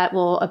any of that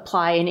will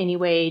apply in any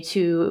way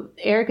to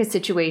Erika's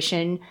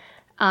situation.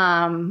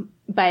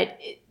 But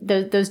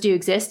those do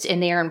exist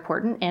and they are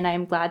important, and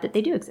I'm glad that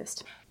they do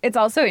exist. It's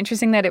also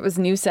interesting that it was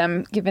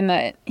Newsom, given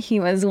that he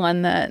was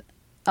one that,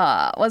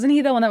 wasn't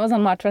he the one that was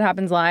on Watch What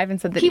Happens Live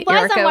and said that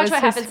Erika was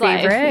his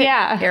favorite?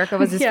 Yeah. Erika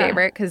was his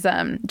favorite because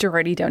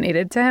Girardi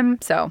donated to him.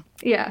 So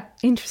yeah.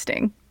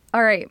 Interesting.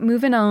 All right,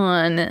 moving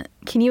on.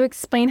 Can you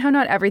explain how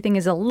not everything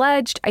is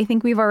alleged? I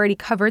think we've already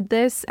covered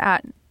this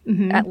at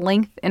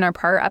length in our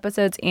prior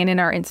episodes and in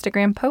our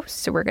Instagram posts,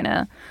 so we're going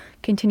to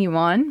continue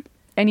on.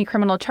 Any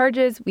criminal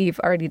charges, we've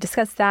already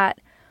discussed that.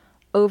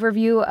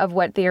 Overview of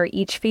what they are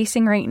each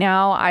facing right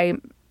now.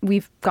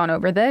 We've gone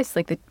over this,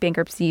 like the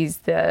bankruptcies,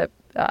 the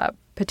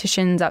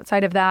petitions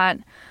outside of that,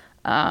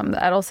 the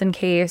Edelson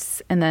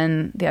case, and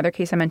then the other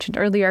case I mentioned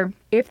earlier.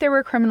 If there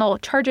were criminal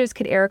charges,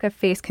 could Erika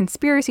face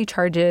conspiracy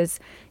charges?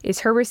 Is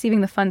her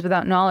receiving the funds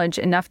without knowledge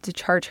enough to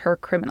charge her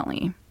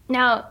criminally?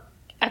 Now,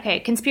 okay,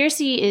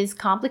 conspiracy is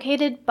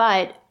complicated,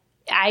 but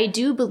I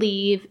do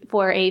believe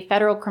for a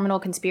federal criminal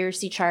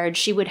conspiracy charge,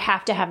 she would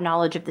have to have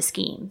knowledge of the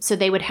scheme. So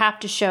they would have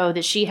to show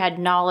that she had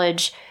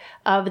knowledge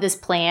of this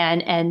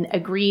plan and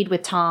agreed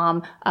with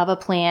Tom of a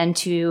plan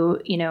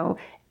to,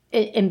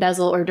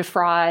 embezzle or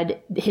defraud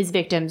his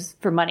victims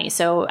for money.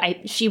 So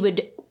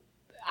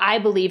I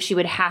believe she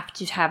would have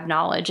to have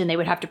knowledge, and they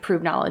would have to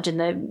prove knowledge. And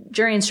the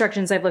jury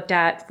instructions I've looked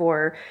at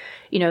for,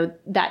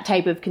 that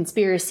type of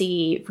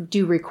conspiracy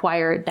do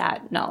require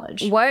that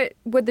knowledge. What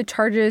would the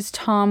charges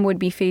Tom would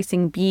be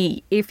facing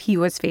be if he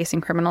was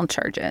facing criminal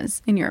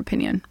charges, in your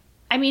opinion?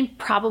 I mean,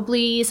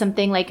 probably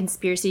something like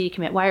conspiracy to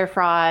commit wire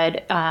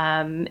fraud,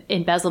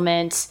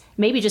 embezzlement,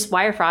 maybe just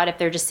wire fraud if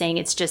they're just saying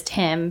it's just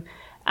him.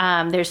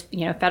 There's,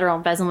 federal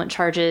embezzlement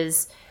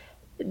charges,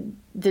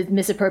 the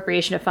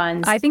misappropriation of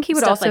funds. I think he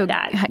would also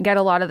like get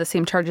a lot of the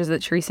same charges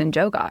that Teresa and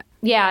Joe got.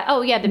 Yeah.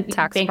 Oh, yeah. The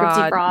tax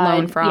bankruptcy fraud,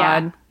 loan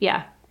fraud.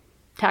 Yeah.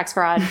 Tax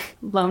fraud,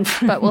 loan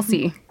fraud. But we'll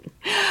see.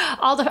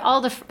 all the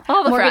frauds.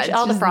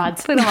 All the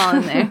frauds. Put them all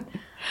in there.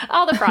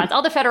 All the frauds.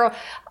 All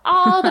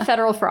the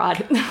federal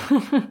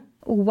fraud.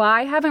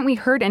 Why haven't we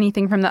heard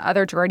anything from the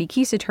other Girardi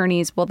Keese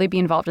attorneys? Will they be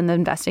involved in the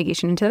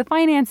investigation into the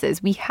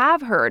finances? We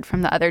have heard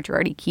from the other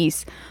Girardi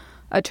Keese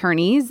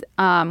attorneys.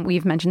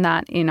 We've mentioned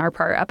that in our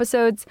prior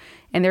episodes,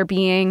 and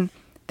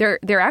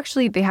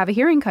they have a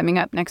hearing coming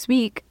up next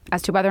week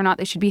as to whether or not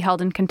they should be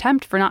held in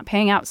contempt for not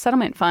paying out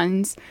settlement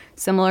funds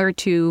similar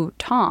to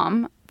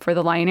Tom for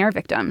the Lion Air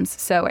victims.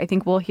 So I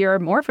think we'll hear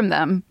more from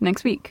them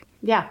next week.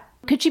 Yeah.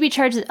 Could she be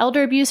charged with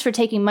elder abuse for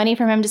taking money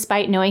from him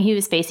despite knowing he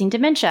was facing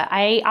dementia?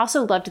 I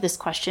also loved this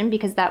question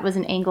because that was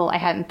an angle I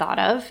hadn't thought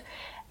of.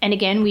 And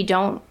again, we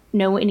don't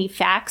know any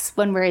facts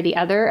one way or the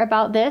other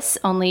about this.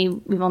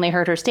 We've only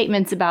heard her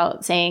statements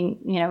about saying,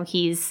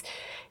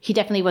 he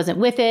definitely wasn't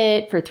with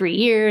it for 3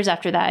 years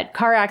after that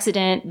car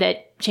accident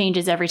that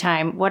changes every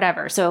time,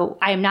 whatever. So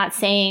I am not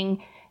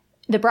saying,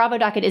 the Bravo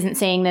docket isn't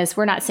saying this,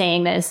 we're not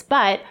saying this,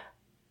 but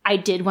I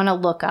did want to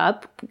look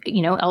up,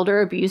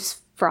 elder abuse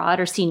fraud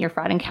or senior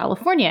fraud in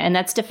California. And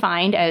that's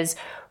defined as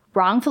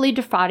wrongfully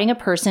defrauding a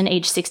person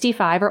age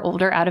 65 or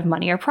older out of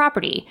money or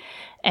property.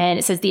 And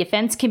it says the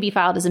offense can be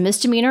filed as a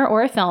misdemeanor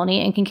or a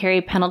felony and can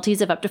carry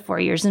penalties of up to 4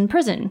 years in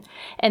prison.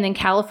 And then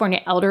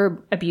California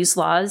elder abuse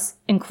laws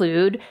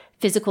include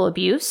physical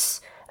abuse,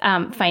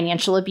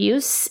 financial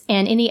abuse,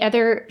 and any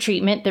other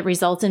treatment that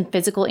results in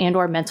physical and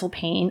or mental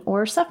pain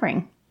or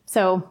suffering.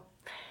 So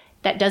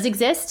that does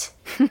exist.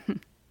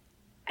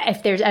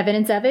 If there's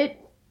evidence of it,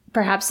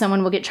 perhaps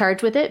someone will get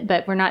charged with it,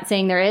 but we're not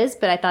saying there is.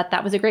 But I thought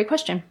that was a great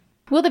question.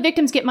 Will the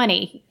victims get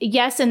money?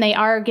 Yes, and they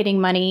are getting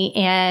money.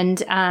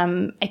 And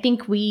I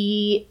think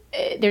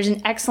there's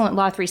an excellent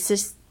Law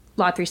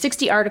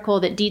 360 article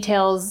that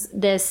details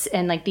this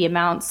and like the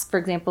amounts, for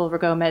example,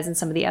 Regomez and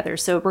some of the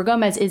others. So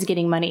Regomez is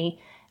getting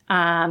money,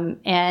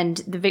 and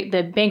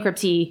the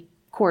bankruptcy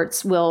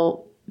courts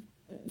will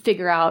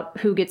figure out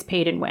who gets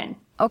paid and when.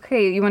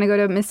 Okay, you want to go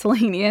to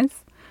miscellaneous?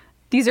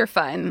 These are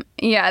fun.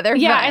 Yeah, they're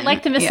fun. Yeah, I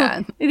like the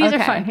miscellaneous. Yeah. These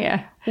are fun,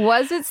 yeah.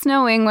 Was it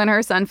snowing when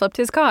her son flipped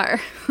his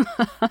car?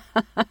 I thought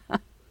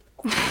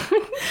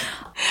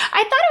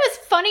it was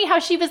funny how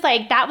she was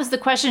like, that was the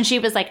question. She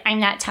was like, I'm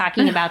not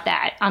talking about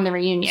that on the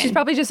reunion. She's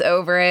probably just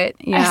over it.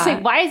 Yeah. I was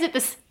like, why is it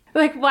this?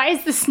 Like, why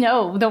is the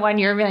snow the one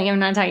you're really, I'm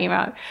not talking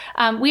about?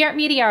 We aren't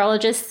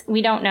meteorologists.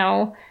 We don't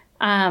know.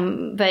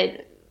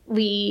 But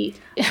we...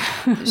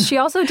 She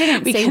also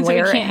didn't say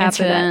where it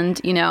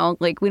happened, you know,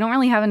 like, we don't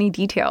really have any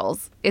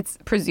details. It's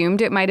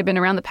presumed it might have been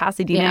around the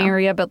Pasadena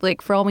area, but,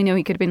 like, for all we know,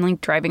 he could have been,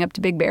 like, driving up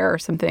to Big Bear or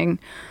something.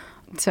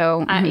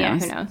 So, who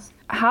knows?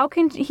 How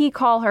can he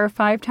call her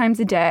 5 times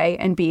a day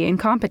and be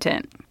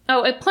incompetent?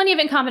 Oh, plenty of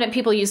incompetent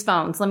people use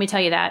phones. Let me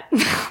tell you that.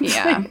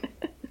 Yeah.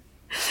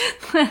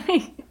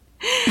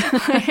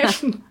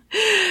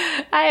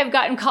 I have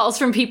gotten calls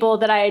from people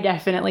that I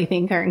definitely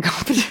think are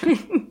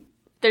incompetent.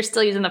 They're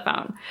still using the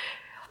phone.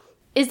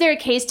 Is there a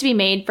case to be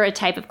made for a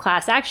type of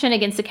class action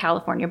against the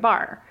California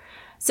bar?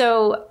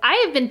 So I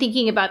have been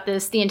thinking about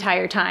this the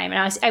entire time.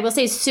 And I will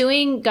say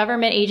suing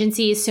government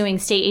agencies, suing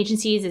state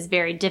agencies is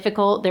very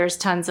difficult. There's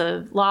tons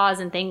of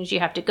laws and things you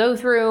have to go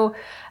through.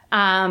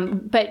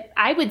 But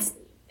I would...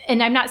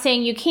 And I'm not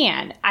saying you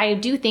can. I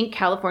do think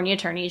California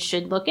attorneys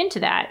should look into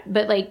that.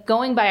 But like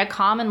going by a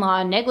common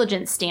law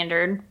negligence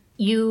standard,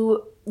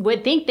 you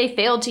would think they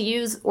failed to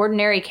use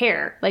ordinary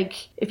care.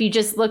 Like if you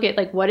just look at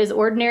like what is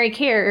ordinary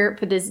care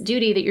for this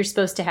duty that you're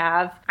supposed to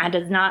have, it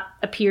does not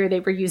appear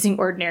they were using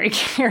ordinary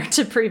care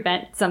to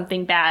prevent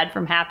something bad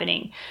from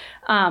happening.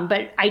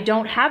 But I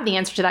don't have the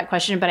answer to that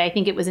question, but I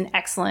think it was an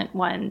excellent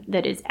one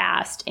that is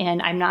asked,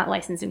 and I'm not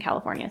licensed in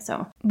California,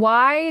 so.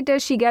 Why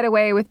does she get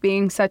away with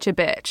being such a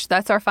bitch?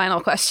 That's our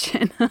final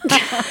question.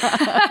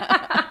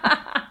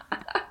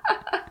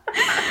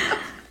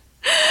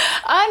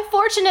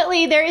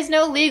 Unfortunately, there is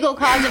no legal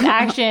cause of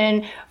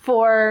action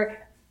for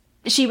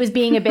she was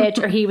being a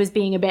bitch or he was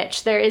being a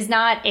bitch. There is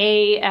not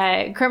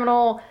a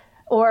criminal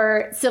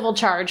or civil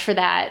charge for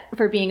that,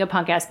 for being a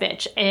punk ass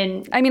bitch.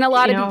 And I mean, a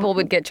lot of people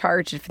would get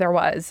charged if there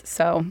was.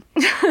 So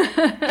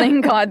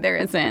thank God there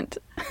isn't.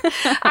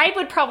 I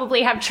would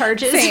probably have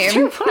charges.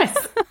 Same. If there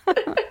was.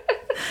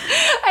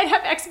 I'd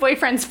have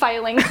ex-boyfriends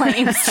filing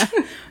claims.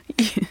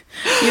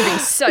 You're being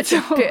such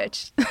a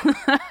bitch.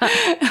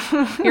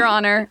 Your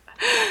Honor.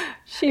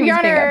 She was Your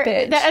Honor, being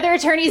a bitch. the other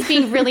attorney's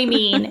being really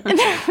mean.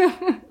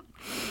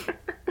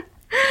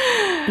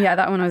 Yeah,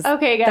 that one was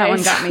okay, guys. That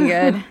one got me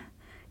good.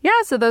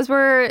 Yeah, so those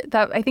were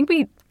that. I think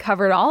we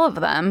covered all of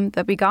them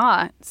that we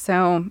got.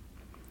 So,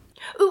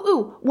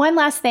 one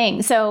last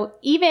thing. So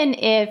even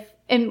if,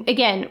 and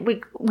again,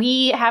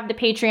 we have the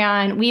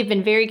Patreon. We have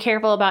been very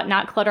careful about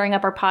not cluttering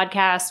up our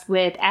podcast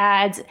with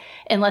ads,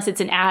 unless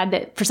it's an ad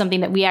that for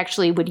something that we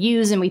actually would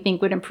use and we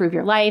think would improve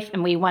your life,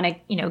 and we want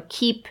to,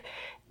 keep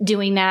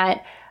doing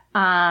that.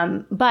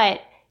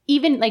 But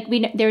even like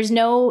there's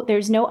no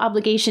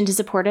obligation to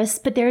support us,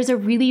 but there's a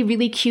really,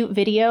 really cute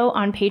video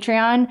on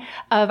Patreon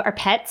of our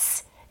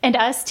pets and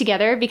us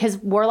together, because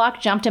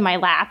Warlock jumped in my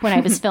lap when I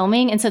was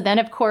filming. And so then,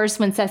 of course,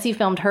 when Ceci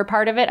filmed her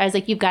part of it, I was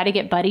like, you've got to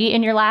get Buddy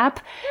in your lap.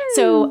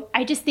 So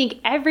I just think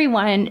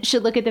everyone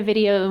should look at the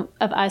video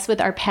of us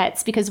with our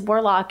pets, because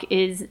Warlock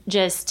is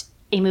just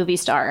a movie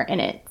star in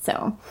it.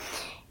 So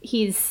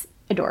he's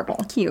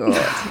adorable. Cute.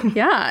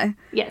 Yeah.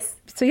 Yes.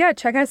 So yeah,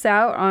 check us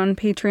out on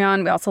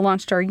Patreon. We also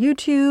launched our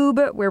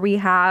YouTube, where we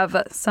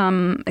have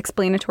some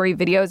explanatory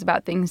videos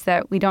about things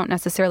that we don't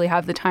necessarily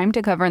have the time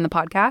to cover in the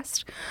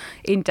podcast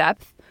in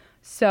depth.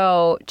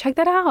 So check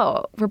that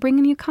out. We're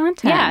bringing you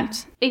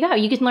content. Yeah,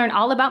 you can learn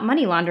all about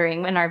money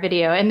laundering in our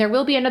video. And there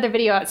will be another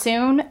video out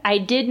soon. I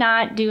did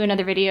not do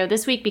another video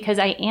this week because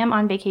I am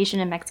on vacation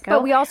in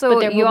Mexico. But you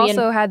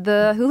also had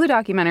the Hulu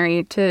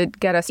documentary to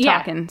get us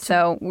talking.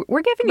 So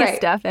we're giving you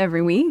stuff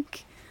every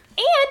week.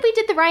 And we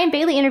did the Ryan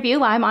Bailey interview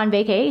while I'm on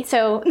vacay.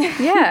 So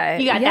yeah,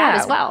 you got that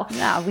as well.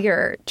 Yeah, we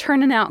are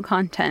churning out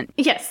content.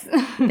 Yes.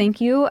 Thank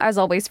you, as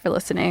always, for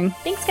listening.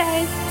 Thanks,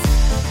 guys.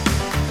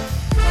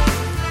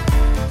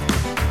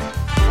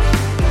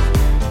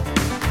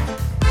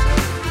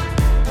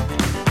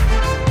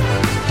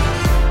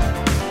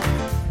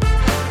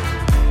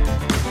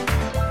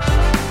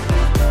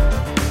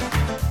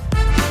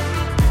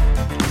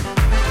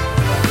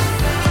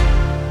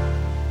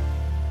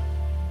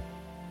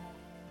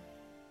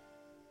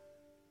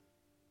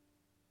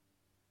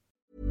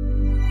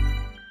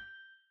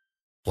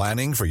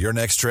 Planning for your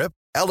next trip?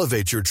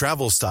 Elevate your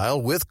travel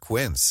style with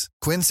Quince.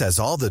 Quince has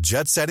all the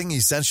jet-setting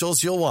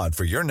essentials you'll want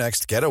for your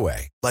next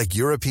getaway, like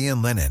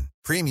European linen,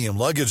 premium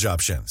luggage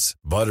options,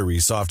 buttery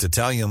soft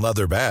Italian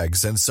leather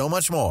bags, and so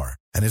much more.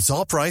 And it's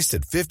all priced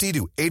at 50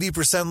 to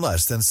 80%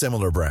 less than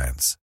similar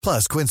brands.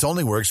 Plus, Quince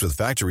only works with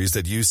factories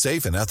that use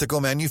safe and ethical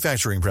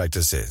manufacturing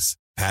practices.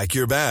 Pack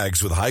your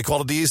bags with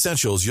high-quality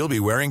essentials you'll be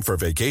wearing for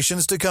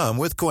vacations to come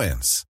with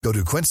Quince. Go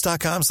to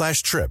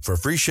quince.com/trip for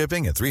free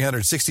shipping and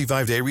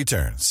 365-day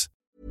returns.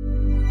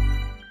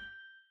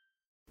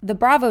 The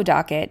Bravo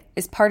Docket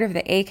is part of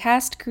the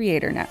Acast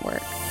Creator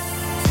Network.